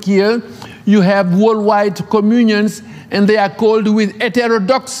can look here, you have worldwide communions, and they are called with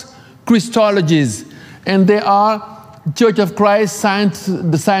heterodox Christologies. And they are Church of Christ,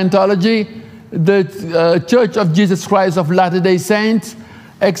 the Scientology, the Church of Jesus Christ of Latter-day Saints,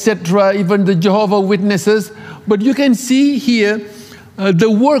 etc., even the Jehovah's Witnesses. But you can see here the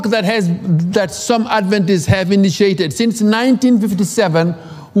work that some Adventists have initiated since 1957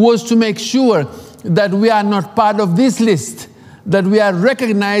 was to make sure that we are not part of this list, that we are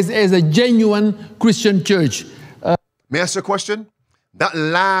recognized as a genuine Christian church. May I ask you a question? That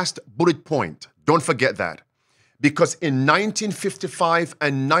last bullet point, don't forget that. Because in 1955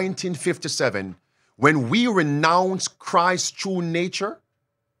 and 1957, when we renounced Christ's true nature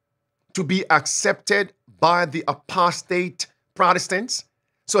to be accepted by the apostate Protestants,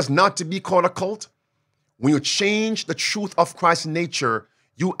 so as not to be called a cult, when you change the truth of Christ's nature,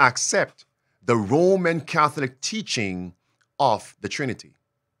 you accept the Roman Catholic teaching of the Trinity.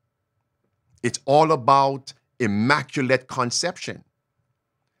 It's all about Immaculate Conception.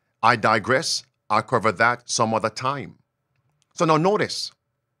 I digress. I'll cover that some other time. So now notice,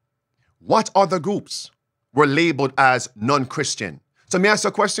 what other groups were labeled as non-Christian? So may I ask you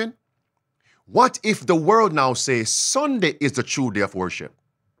a question? What if the world now says Sunday is the true day of worship?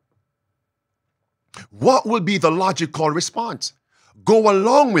 What will be the logical response? Go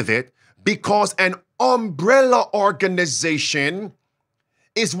along with it because an umbrella organization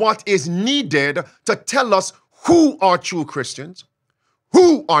is what is needed to tell us who are true Christians,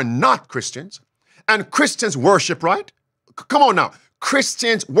 who are not Christians, and Christians worship, right? Come on now,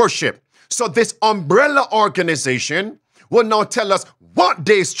 Christians worship. So this umbrella organization will now tell us what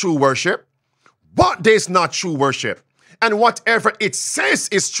day is true worship, what day is not true worship. and whatever it says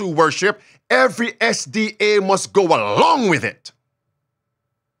is true worship, every SDA must go along with it.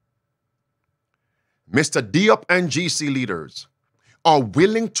 Mr. Diop and GC leaders are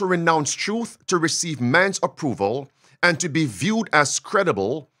willing to renounce truth to receive man's approval and to be viewed as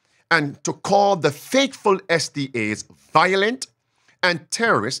credible, and to call the faithful SDAs violent and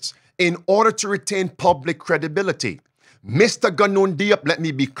terrorists in order to retain public credibility. Mr. Ganoune Diop, let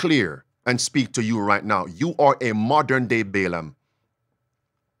me be clear and speak to you right now. You are a modern-day Balaam.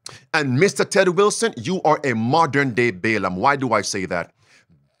 And Mr. Ted Wilson, you are a modern-day Balaam. Why do I say that?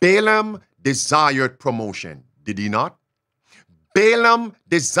 Balaam desired promotion, did he not? Balaam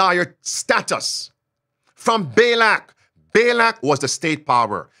desired status from Balak. Balak was the state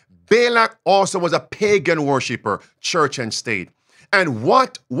power. Balak also was a pagan worshiper, church and state. And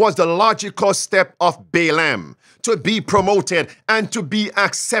what was the logical step of Balaam? To be promoted and to be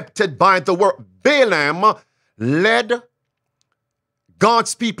accepted by the world. Balaam led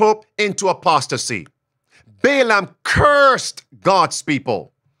God's people into apostasy. Balaam cursed God's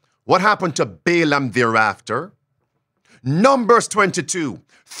people. What happened to Balaam thereafter? Numbers 22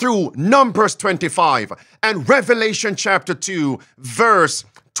 through Numbers 25 and Revelation chapter 2, verse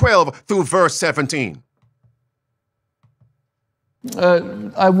 12 through verse 17.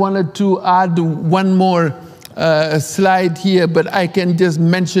 I wanted to add one more slide here, but I can just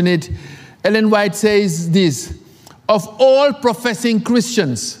mention it. Ellen White says this: of all professing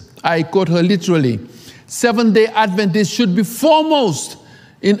Christians, I quote her literally, Seventh-day Adventists should be foremost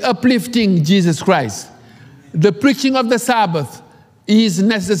in uplifting Jesus Christ. The preaching of the Sabbath is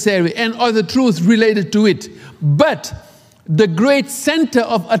necessary and other truths related to it. But the great center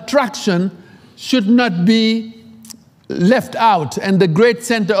of attraction should not be left out, and the great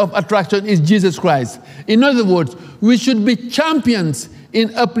center of attraction is Jesus Christ. In other words, we should be champions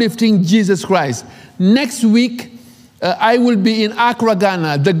in uplifting Jesus Christ. Next week, I will be in Accra,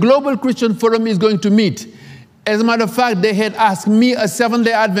 Ghana. The Global Christian Forum is going to meet. As a matter of fact, they had asked me, a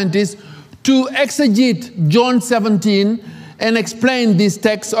Seventh-day Adventist, to exegete John 17 and explain this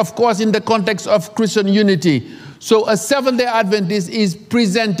text, of course, in the context of Christian unity. So a Seventh-day Adventist is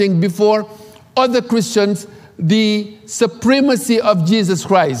presenting before other Christians the supremacy of Jesus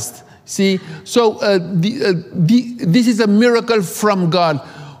Christ. See, so this is a miracle from God.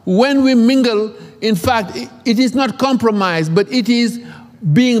 When we mingle, in fact, it is not compromise, but it is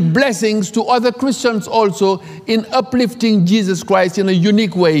being blessings to other Christians also in uplifting Jesus Christ in a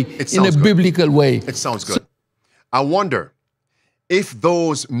unique way, in a biblical way. It sounds good. I wonder if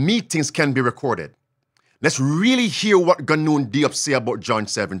those meetings can be recorded. Let's really hear what Ganoune Diop say about John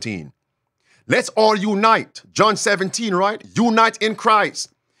 17. Let's all unite. John 17, right? Unite in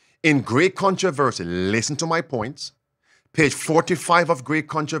Christ. In Great Controversy, listen to my points. Page 45 of Great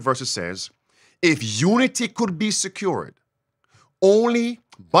Controversy says, if unity could be secured only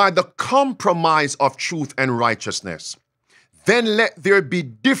by the compromise of truth and righteousness, then let there be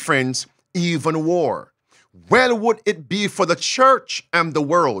difference, even war. Well would it be for the church and the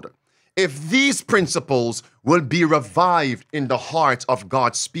world if these principles will be revived in the hearts of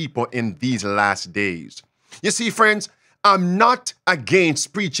God's people in these last days. You see, friends, I'm not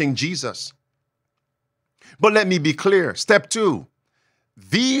against preaching Jesus. But let me be clear. Step 2.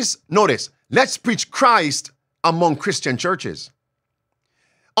 Notice, let's preach Christ among Christian churches.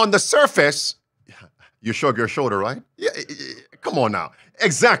 On the surface, you shrug your shoulder, right? Yeah, come on now.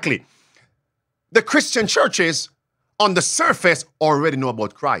 Exactly. The Christian churches on the surface already know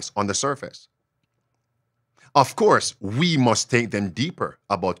about Christ on the surface. Of course, we must take them deeper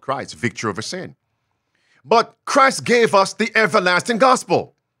about Christ, victory over sin. But Christ gave us the everlasting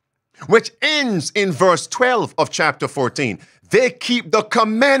gospel, which ends in verse 12 of chapter 14. They keep the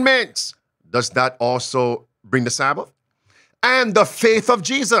commandments. Does that also bring the Sabbath? And the faith of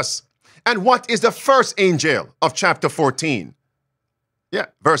Jesus. And what is the first angel of chapter 14? Yeah,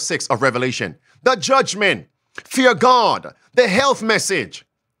 verse 6 of Revelation. The judgment, fear God, the health message.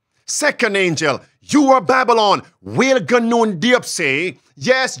 Second angel, you are Babylon. Will Ganoune Diop say,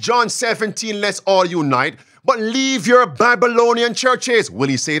 yes, John 17, let's all unite, but leave your Babylonian churches? Will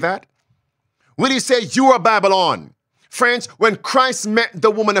he say that? Will he say, you are Babylon? Friends, when Christ met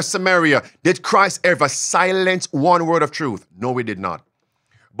the woman of Samaria, did Christ ever silence one word of truth? No, he did not.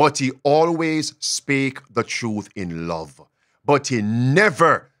 But he always spake the truth in love. But he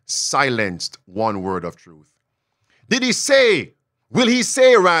never silenced one word of truth. Did he say, will he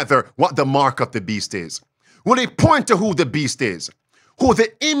say rather, what the mark of the beast is? Will he point to who the beast is? Who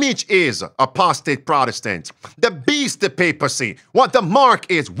the image is, apostate Protestant? The beast, the papacy. What the mark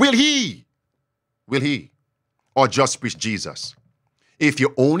is, will he? Will he? Or just preach Jesus? If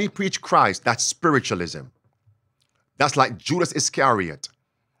you only preach Christ, that's spiritualism. That's like Judas Iscariot.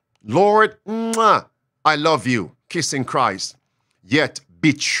 Lord, mwah, I love you, kissing Christ, yet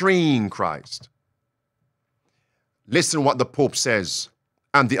betraying Christ. Listen what the Pope says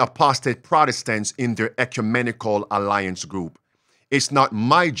and the apostate Protestants in their ecumenical alliance group. It's not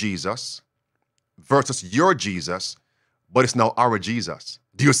my Jesus versus your Jesus, but it's now our Jesus.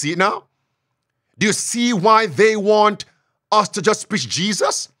 Do you see it now? Do you see why they want us to just preach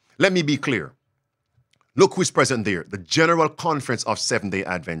Jesus? Let me be clear. Look who's present there, the General Conference of Seventh-day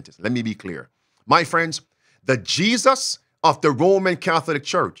Adventists. Let me be clear. My friends, the Jesus of the Roman Catholic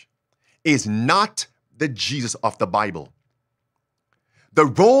Church is not the Jesus of the Bible. The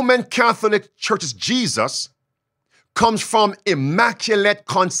Roman Catholic Church's Jesus comes from immaculate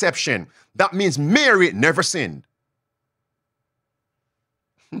conception. That means Mary never sinned.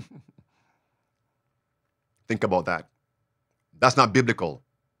 Think about that. That's not biblical.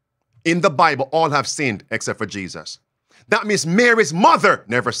 In the Bible, all have sinned except for Jesus. That means Mary's mother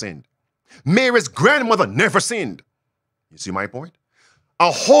never sinned. Mary's grandmother never sinned. You see my point? A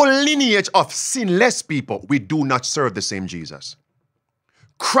whole lineage of sinless people, we do not serve the same Jesus.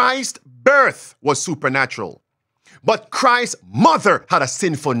 Christ's birth was supernatural, but Christ's mother had a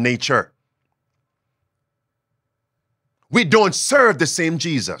sinful nature. We don't serve the same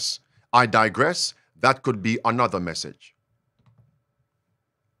Jesus. I digress. That could be another message.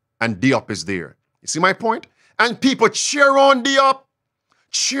 And Diop is there. You see my point? And people cheer on Diop,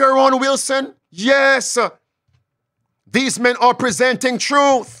 cheer on Wilson. Yes, these men are presenting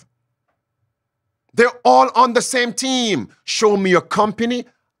truth. They're all on the same team. Show me your company,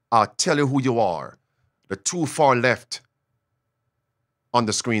 I'll tell you who you are. The two far left on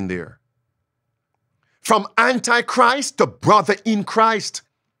the screen there. From Antichrist to brother in Christ,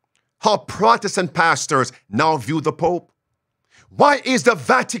 how Protestant pastors now view the Pope. Why is the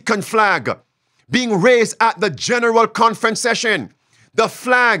Vatican flag being raised at the General Conference session? The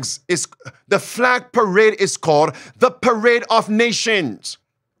flag parade is called the Parade of Nations,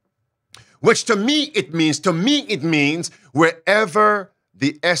 which to me it means wherever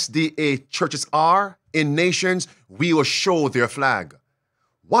the SDA churches are in nations, we will show their flag.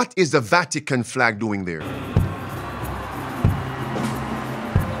 What is the Vatican flag doing there?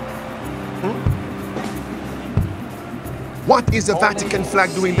 What is the Vatican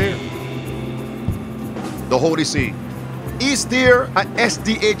flag doing there? The Holy See. Is there an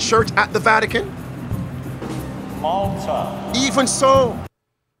SDA church at the Vatican? Malta. Even so,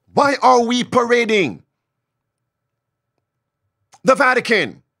 why are we parading the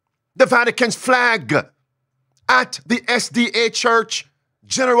Vatican, the Vatican's flag at the SDA church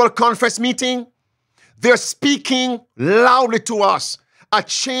General Conference meeting? They're speaking loudly to us. A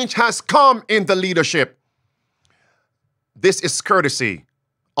change has come in the leadership. This is courtesy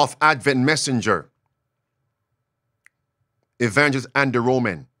of Advent Messenger, Evangelist Andrew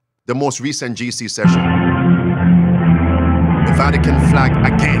Roman, the most recent GC session. The Vatican flag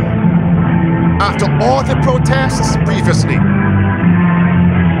again. After all the protests previously,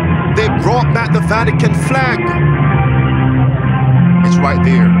 they brought back the Vatican flag. It's right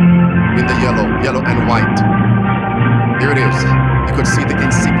there in the yellow and white. There it is. You could see the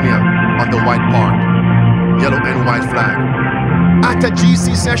insignia on the white part. Yellow and white flag. At a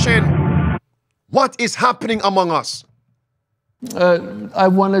GC session, what is happening among us? I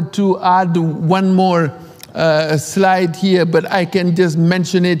wanted to add one more slide here, but I can just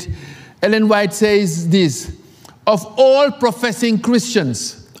mention it. Ellen White says this: of all professing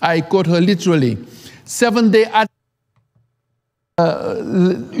Christians, I quote her literally, Seventh-day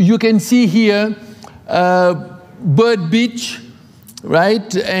you can see here Bird Beach,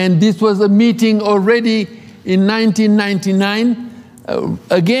 right? And this was a meeting already in 1999.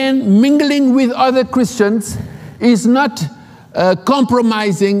 Again, mingling with other Christians is not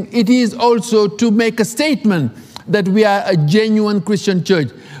compromising. It is also to make a statement that we are a genuine Christian church.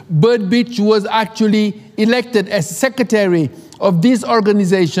 Bird Beach was actually elected as secretary of this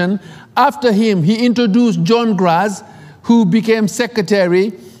organization. After him, he introduced John Graz, who became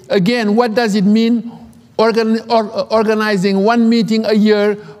secretary. Again, what does it mean? Organizing one meeting a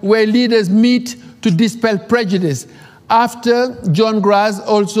year where leaders meet to dispel prejudice. After, John Graz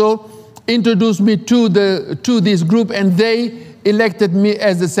also introduced me to this group, and they elected me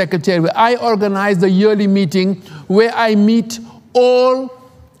as the secretary. I organized a yearly meeting where I meet all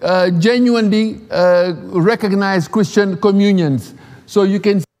genuinely recognized Christian communions. So you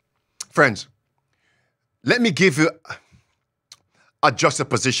can... Friends, let me give you a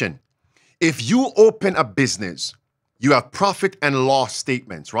juxtaposition. If you open a business, you have profit and loss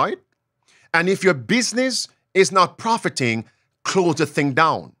statements, right? And if your business is not profiting, close the thing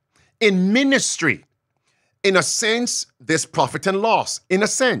down. In ministry, In a sense, there's profit and loss. In a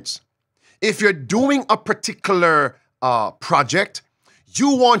sense, if you're doing a particular project,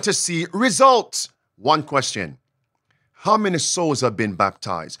 you want to see results. One question: how many souls have been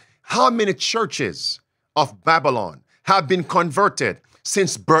baptized? How many churches of Babylon have been converted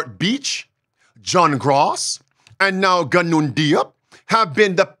since Bert Beach, John Gross, and now Ganoune Diop have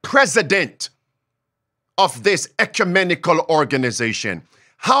been the president of this ecumenical organization?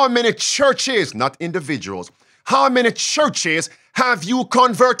 How many churches, not individuals, how many churches have you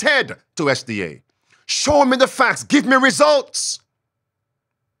converted to SDA? Show me the facts. Give me results.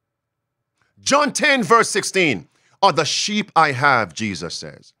 John 10, verse 16. Are the sheep I have, Jesus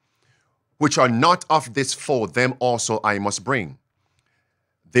says, which are not of this fold, them also I must bring.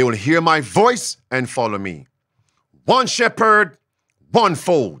 They will hear my voice and follow me. One shepherd, one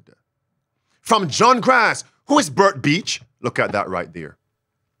fold. From John Grass, who is Bert Beach? Look at that right there.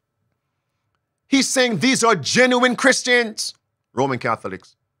 He's saying these are genuine Christians, Roman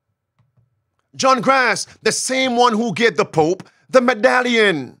Catholics. John Grass, the same one who gave the Pope the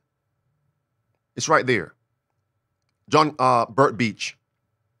medallion. It's right there. Bert Beach.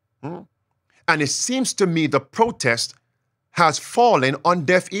 And it seems to me the protest has fallen on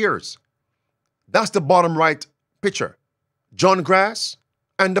deaf ears. That's the bottom right picture. John Grass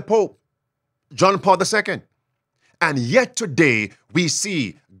and the Pope, John Paul II. And yet today we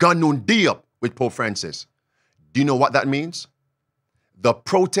see Ganoune Diop with Pope Francis. Do you know what that means? The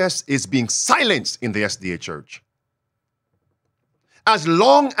protest is being silenced in the SDA church. As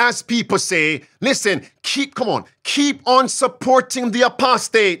long as people say, listen, keep on supporting the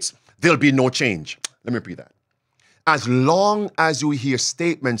apostates, there'll be no change. Let me repeat that. As long as you hear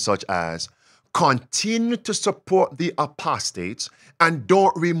statements such as, continue to support the apostates and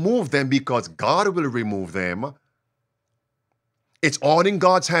don't remove them because God will remove them, it's all in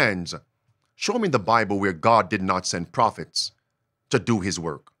God's hands. Show me in the Bible where God did not send prophets to do his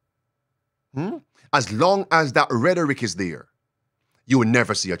work. As long as that rhetoric is there, you will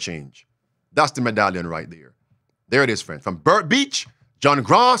never see a change. That's the medallion right there. There it is, friend. From Bert Beach, John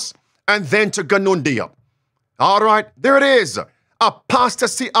Gross, and then to Ganoune Diop. All right, there it is.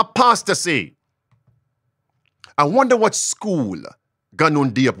 Apostasy, apostasy. I wonder what school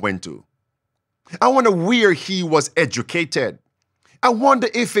Ganoune Diop went to. I wonder where he was educated. I wonder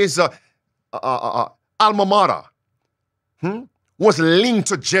if his alma mater was linked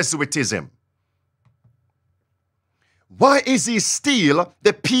to Jesuitism. Why is he still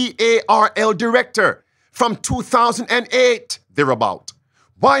the PARL director from 2008, thereabout?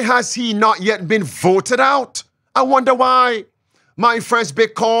 Why has he not yet been voted out? I wonder why. My friends,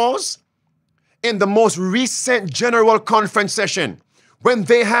 because in the most recent General Conference session, when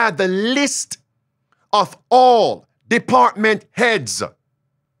they had the list of all department heads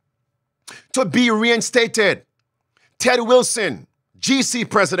to be reinstated, Ted Wilson, GC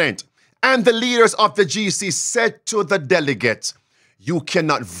president, and the leaders of the GC said to the delegates, you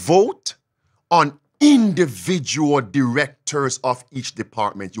cannot vote on individual directors of each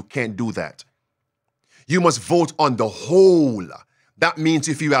department. You can't do that. You must vote on the whole. That means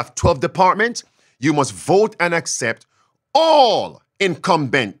if you have 12 departments, you must vote and accept all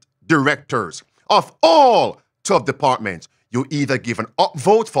incumbent directors of all 12 departments. You either give an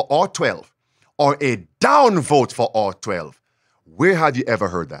upvote for all 12 or a downvote for all 12. Where have you ever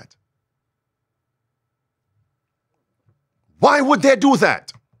heard that? Why would they do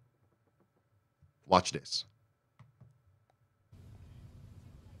that? Watch this.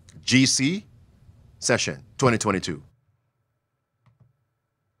 GC session 2022.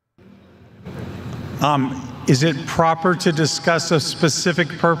 Is it proper to discuss a specific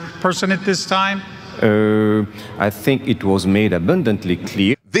person at this time? I think it was made abundantly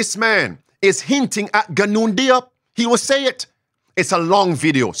clear. This man is hinting at Ganoune Diop. He will say it. It's a long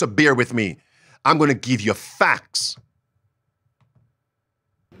video, so bear with me. I'm going to give you facts.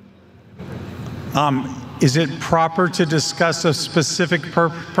 Is it proper to discuss a specific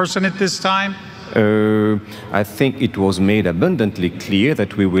person at this time? I think it was made abundantly clear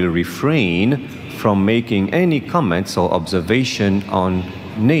that we will refrain from making any comments or observation on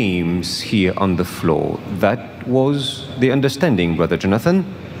names here on the floor. That was the understanding, Brother Jonathan.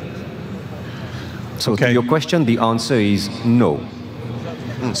 So to your question, the answer is no.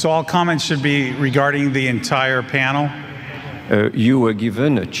 So all comments should be regarding the entire panel? You were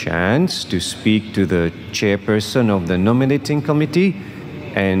given a chance to speak to the chairperson of the nominating committee,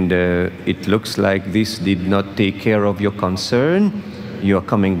 and it looks like this did not take care of your concern. You are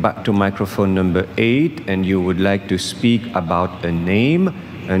coming back to microphone number 8, and you would like to speak about a name.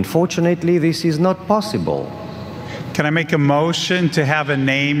 Unfortunately, this is not possible. Can I make a motion to have a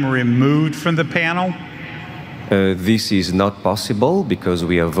name removed from the panel? This is not possible because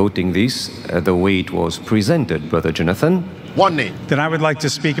we are voting this the way it was presented, Brother Jonathan. One name. Then I would like to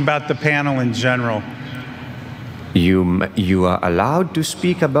speak about the panel in general. You are allowed to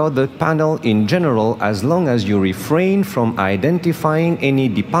speak about the panel in general as long as you refrain from identifying any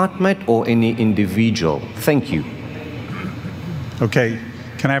department or any individual. Thank you. Okay,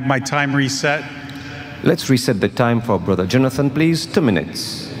 can I have my time reset? Let's reset the time for Brother Jonathan, please. 2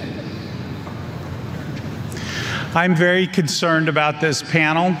 minutes. I'm very concerned about this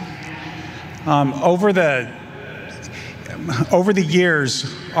panel. Over the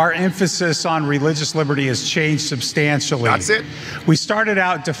years, our emphasis on religious liberty has changed substantially. That's it. We started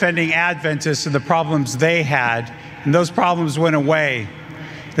out defending Adventists and the problems they had, and those problems went away.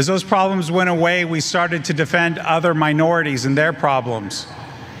 As those problems went away, we started to defend other minorities and their problems.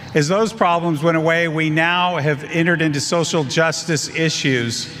 As those problems went away, we now have entered into social justice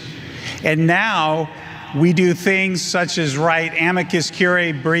issues. And now we do things such as write amicus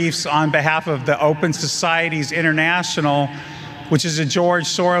curiae briefs on behalf of the Open Societies International, which is a George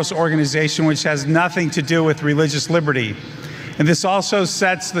Soros organization which has nothing to do with religious liberty. And this also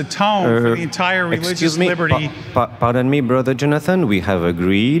sets the tone for the entire religious liberty. Pardon me, Brother Jonathan, we have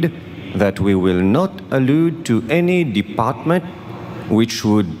agreed that we will not allude to any department which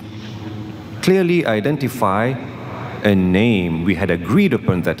would clearly identify a name. We had agreed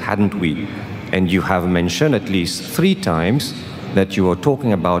upon that, hadn't we? And you have mentioned at least 3 times that you are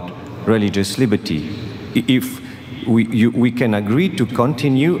talking about religious liberty. If we can agree to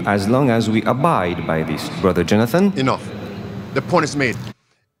continue as long as we abide by this. Brother Jonathan? Enough. The point is made.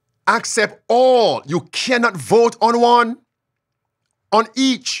 Accept all. You cannot vote on one, on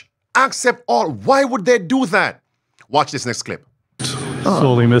each. Accept all. Why would they do that? Watch this next clip.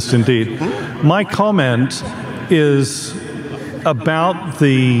 Sorely missed indeed. My comment is about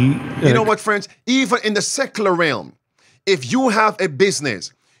the... You know what, friends? Even in the secular realm, if you have a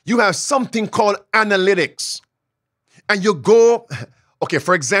business, you have something called analytics. And you go, okay,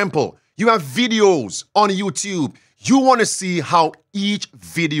 for example, you have videos on YouTube. You want to see how each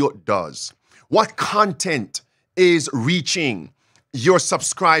video does. What content is reaching your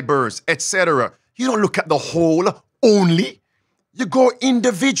subscribers, etc. You don't look at the whole only. You go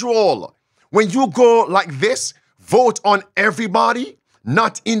individual. When you go like this, vote on everybody,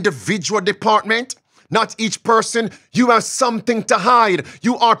 not individual department, not each person. You have something to hide.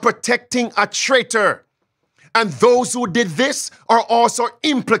 You are protecting a traitor. And those who did this are also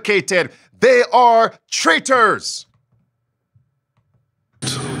implicated. They are traitors.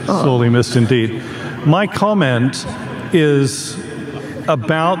 Sorely missed indeed. My comment is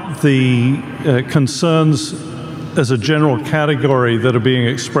about the concerns as a general category that are being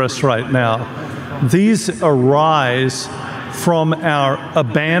expressed right now. These arise from our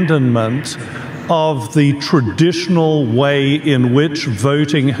abandonment of the traditional way in which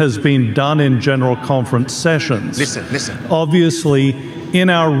voting has been done in General Conference sessions. Listen. Obviously, in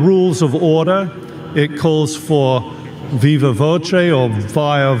our rules of order, it calls for viva voce or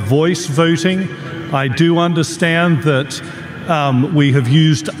via voice voting. I do understand that we have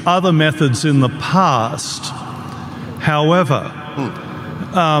used other methods in the past. However,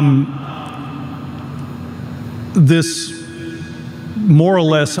 this more or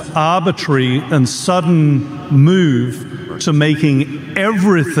less arbitrary and sudden move to making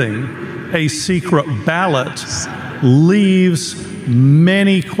everything a secret ballot leaves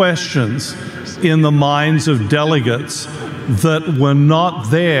many questions in the minds of delegates that were not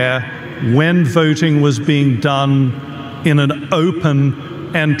there when voting was being done in an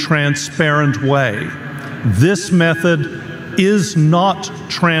open and transparent way. This method is not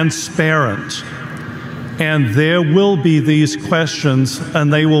transparent, and there will be these questions,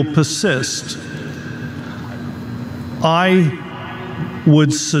 and they will persist. I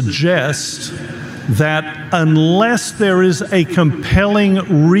would suggest that unless there is a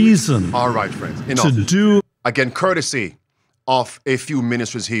compelling reason all right, friends, enough. To do... Again, courtesy of a few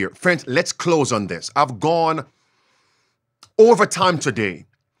ministers here. Friends, let's close on this. I've gone over time today,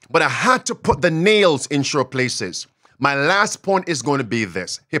 but I had to put the nails in sure places. My last point is going to be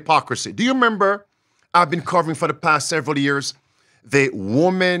this: hypocrisy. Do you remember I've been covering for the past several years the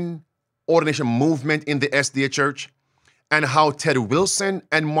woman ordination movement in the SDA church, and how Ted Wilson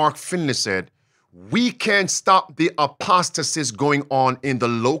and Mark Finley said, we can't stop the apostasies going on in the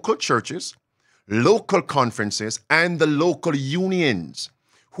local churches, local conferences, and the local unions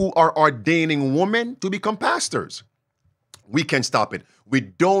who are ordaining women to become pastors. We can stop it. We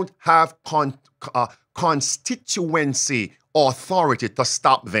don't have constituency authority to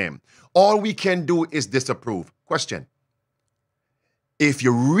stop them. All we can do is disapprove. Question: if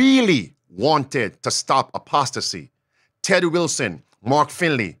you really wanted to stop apostasy. Ted Wilson, Mark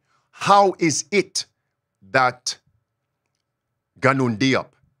Finley, how is it that Ganoune Diop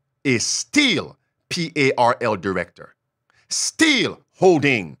is still PARL director, still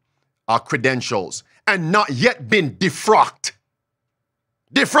holding our credentials, and not yet been defrocked?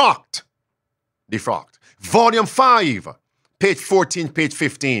 Defrocked. Volume 5, page 14, page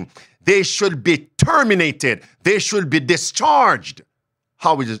 15. They should be terminated. They should be discharged.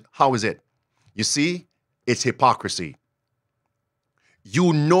 How is it? You see, it's hypocrisy.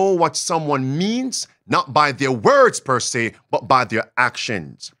 You know what someone means, not by their words per se, but by their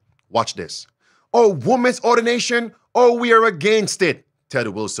actions. Watch this. Oh, women's ordination? Oh, we are against it. Ted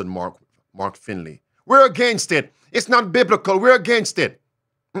Wilson, Mark Finley. We're against it. It's not biblical. We're against it.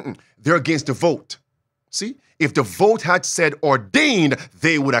 They're against the vote. See, if the vote had said ordained,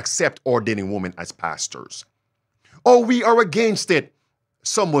 they would accept ordaining women as pastors. Oh, we are against it.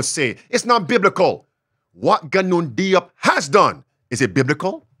 Some would say it's not biblical. What Ganoune Diop has done, is it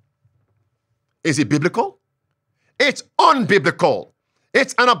biblical? Is it biblical? It's unbiblical.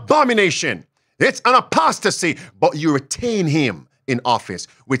 It's an abomination. It's an apostasy. But you retain him in office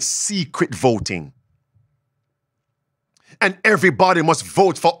with secret voting. And everybody must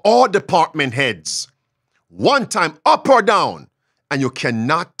vote for all department heads, one time, up or down. And you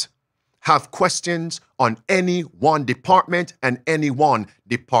cannot have questions on any one department and any one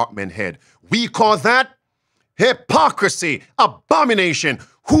department head. We call that hypocrisy, abomination.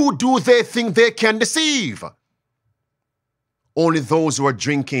 Who do they think they can deceive? Only those who are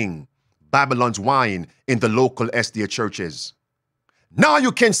drinking Babylon's wine in the local SDA churches. Now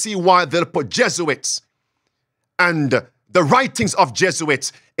you can see why they'll put Jesuits and the writings of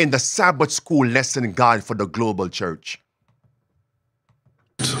Jesuits in the Sabbath school lesson guide for the global church.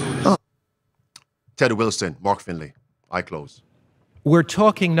 Ted Wilson, Mark Finley. I close. We're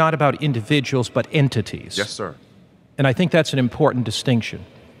talking not about individuals, but entities. Yes, sir. And I think that's an important distinction.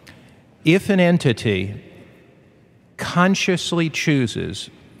 If an entity consciously chooses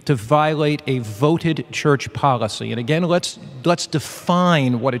to violate a voted church policy, and again, let's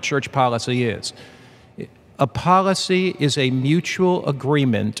define what a church policy is. A policy is a mutual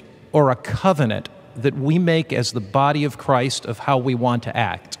agreement or a covenant that we make as the body of Christ of how we want to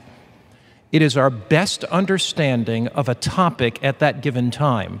act. It is our best understanding of a topic at that given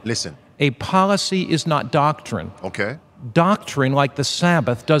time. Listen. A policy is not doctrine. Okay. Doctrine, like the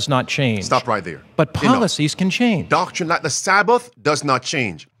Sabbath, does not change. Stop right there. But policies can change. Doctrine like the Sabbath does not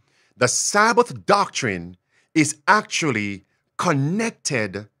change. The Sabbath doctrine is actually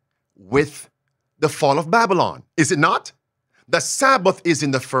connected with the fall of Babylon. Is it not? The Sabbath is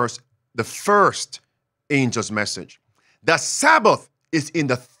in the first angel's message. The Sabbath is in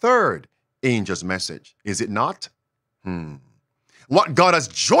the third angel's message. Is it not? What God has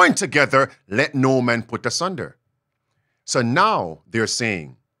joined together, let no man put asunder. So now they're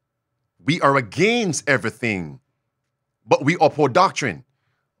saying, we are against everything, but we uphold doctrine.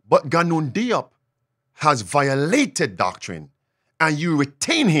 But Ganoune Diop has violated doctrine, and you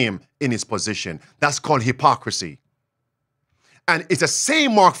retain him in his position. That's called hypocrisy. And it's the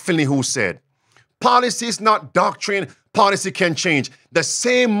same Mark Finley who said, policy is not doctrine, policy can change. The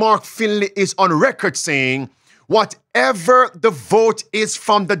same Mark Finley is on record saying, whatever the vote is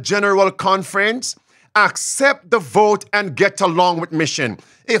from the General Conference, accept the vote and get along with mission.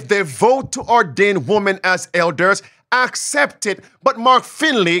 If they vote to ordain women as elders, accept it. But Mark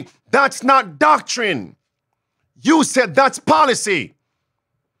Finley, that's not doctrine. You said that's policy.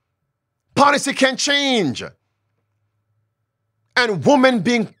 Policy can change. And women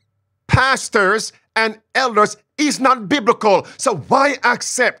being pastors and elders is not biblical. So why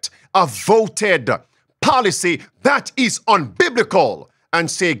accept a voted policy that is unbiblical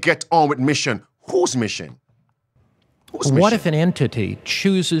and say get on with mission? Whose mission? What if an entity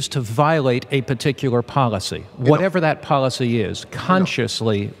chooses to violate a particular policy, whatever that policy is,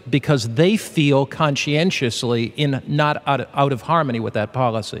 consciously, because they feel conscientiously not out of harmony with that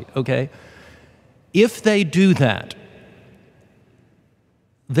policy, okay? If they do that,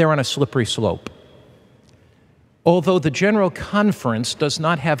 they're on a slippery slope. Although the General Conference does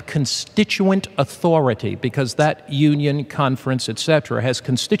not have constituent authority, because that union, conference, etc., has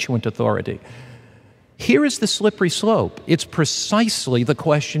constituent authority. Here is the slippery slope. It's precisely the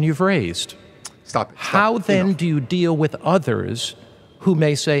question you've raised. Stop it. How then do you deal with others who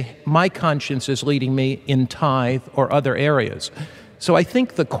may say, my conscience is leading me in tithe or other areas? So I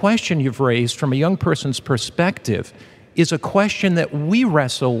think the question you've raised from a young person's perspective is a question that we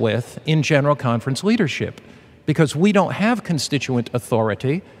wrestle with in General Conference leadership, because we don't have constituent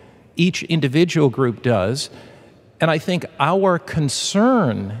authority. Each individual group does. And I think our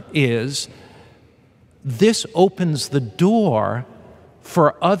concern is this opens the door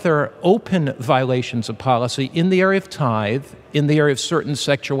for other open violations of policy in the area of tithe, in the area of certain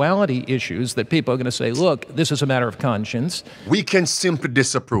sexuality issues that people are going to say, look, this is a matter of conscience. We can simply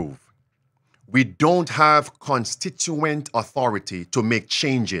disapprove. We don't have constituent authority to make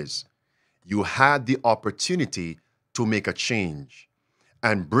changes. You had the opportunity to make a change,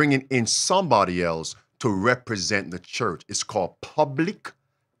 and bringing in somebody else to represent the church is called public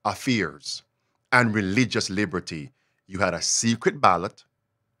affairs and religious liberty. You had a secret ballot,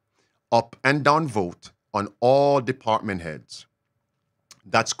 up and down vote on all department heads.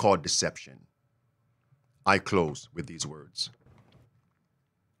 That's called deception. I close with these words.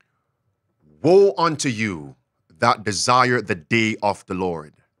 Woe unto you that desire the day of the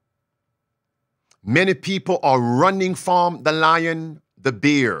Lord. Many people are running from the lion, the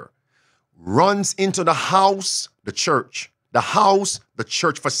bear, runs into the house, the church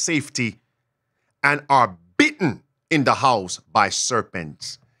for safety, and are bitten in the house by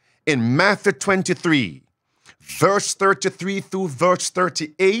serpents. In Matthew 23, verse 33 through verse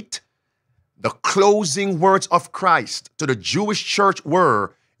 38, the closing words of Christ to the Jewish church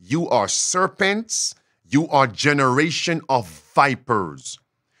were, you are serpents, you are generation of vipers.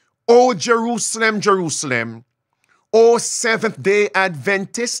 O Jerusalem, Jerusalem, O Seventh-day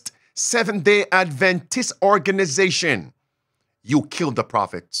Adventist organization, you killed the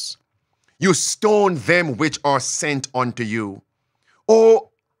prophets. You stoned them which are sent unto you. Oh,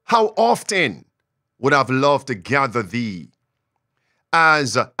 how often would I have loved to gather thee,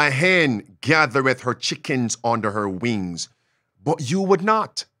 as a hen gathereth her chickens under her wings, but you would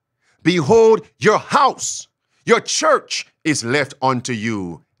not. Behold, your house, your church is left unto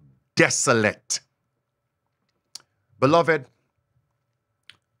you desolate. Beloved,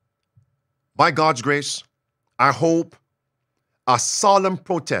 by God's grace, I hope a solemn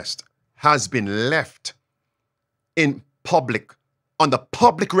protest has been left in public, on the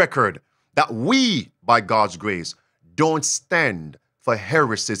public record, that we, by God's grace, don't stand for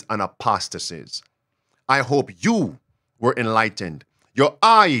heresies and apostasies. I hope you were enlightened. Your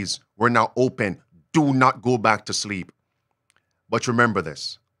eyes were now open. Do not go back to sleep. But remember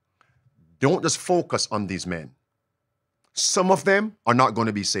this. Don't just focus on these men. Some of them are not going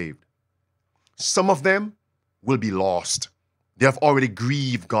to be saved. Some of them will be lost. They have already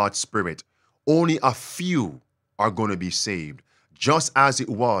grieved God's Spirit. Only a few are going to be saved, just as it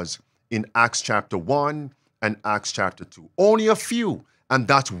was in Acts chapter 1 and Acts chapter 2. Only a few, and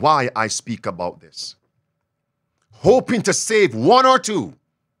that's why I speak about this. Hoping to save one or two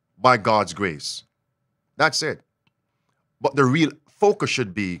by God's grace. That's it. But the real focus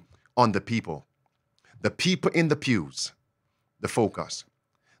should be on the people. The people in the pews, the focus.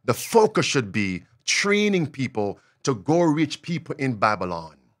 The focus should be training people to go reach people in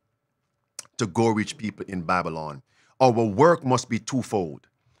Babylon. To go reach people in Babylon. Our work must be twofold,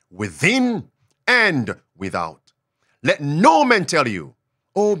 within and without. Let no man tell you,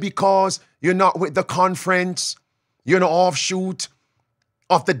 oh, because you're not with the conference, you're an offshoot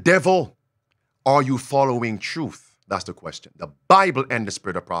of the devil. Are you following truth? That's the question. The Bible and the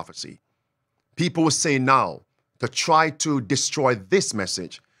spirit of prophecy. People will say now, to try to destroy this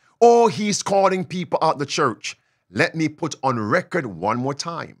message, oh, he's calling people out the church. Let me put on record one more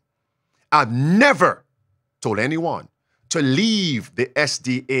time. I've never told anyone to leave the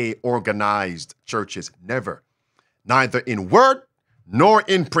SDA organized churches. Never. Neither in word nor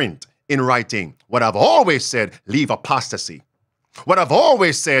in print, in writing. What I've always said, leave apostasy. What I've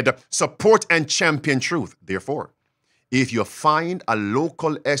always said, support and champion truth. Therefore, if you find a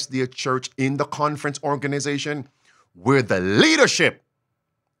local SDA church in the conference organization where the leadership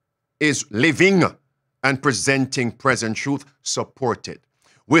is living and presenting present truth, support it.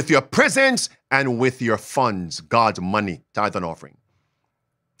 With your presence and with your funds, God's money, tithe and offering.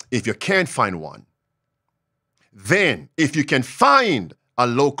 If you can't find one, then if you can find a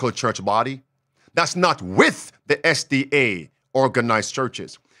local church body that's not with the SDA organized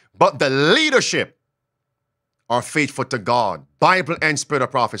churches, but the leadership are faithful to God, Bible and spirit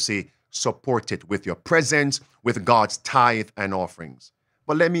of prophecy, support it with your presence, with God's tithe and offerings.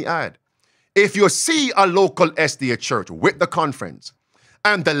 But let me add, if you see a local SDA church with the conference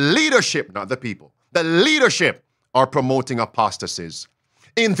and the leadership, not the people, the leadership are promoting apostasies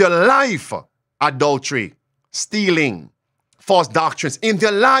in their life, adultery, stealing, false doctrines in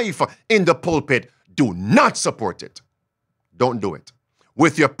their life, in the pulpit, do not support it. Don't do it.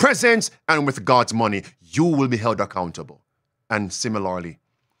 With your presence and with God's money, you will be held accountable. And similarly,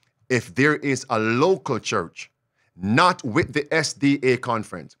 if there is a local church not with the SDA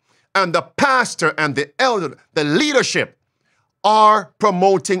conference, and the pastor and the elder, the leadership, are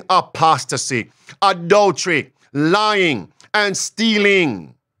promoting apostasy, adultery, lying, and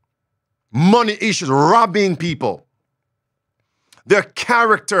stealing, money issues, robbing people. Their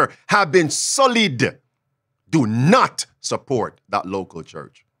character have been sullied. Do not support that local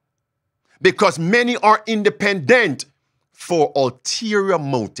church, because many are independent for ulterior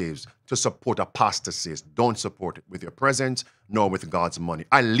motives to support apostasies. Don't support it with your presence nor with God's money.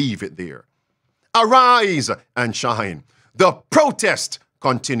 I leave it there. Arise and shine. The protest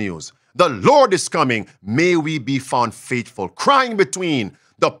continues. The Lord is coming. May we be found faithful, crying between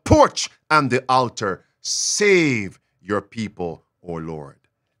the porch and the altar. Save your people, O Lord.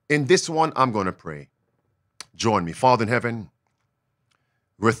 In this one, I'm going to pray. Join me. Father in heaven,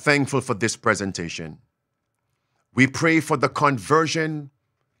 we're thankful for this presentation. We pray for the conversion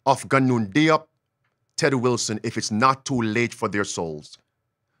of Ganoune Diop, Ted Wilson, if it's not too late for their souls.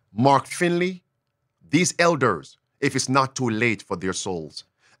 Mark Finley, these elders, if it's not too late for their souls.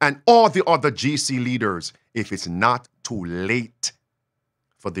 And all the other GC leaders, if it's not too late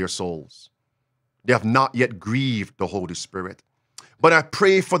for their souls. They have not yet grieved the Holy Spirit. But I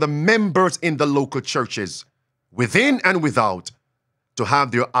pray for the members in the local churches, within and without, to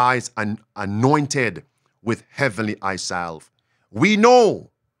have their eyes anointed with heavenly eye salve. We know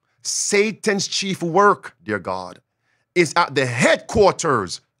Satan's chief work, dear God, is at the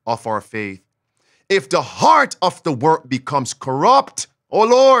headquarters of our faith. If the heart of the work becomes corrupt, oh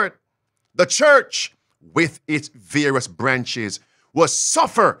Lord, the church with its various branches will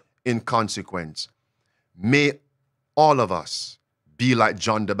suffer in consequence. May all of us be like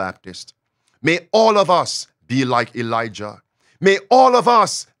John the Baptist. May all of us be like Elijah. May all of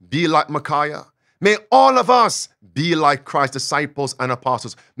us be like Micaiah. May all of us be like Christ's disciples and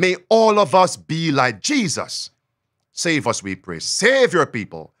apostles. May all of us be like Jesus. Save us, we pray. Save your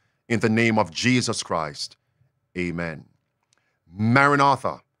people in the name of Jesus Christ. Amen.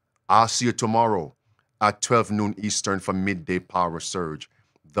 Maranatha, I'll see you tomorrow at 12 noon Eastern for Midday Power Surge.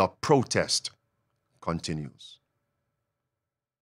 The protest continues.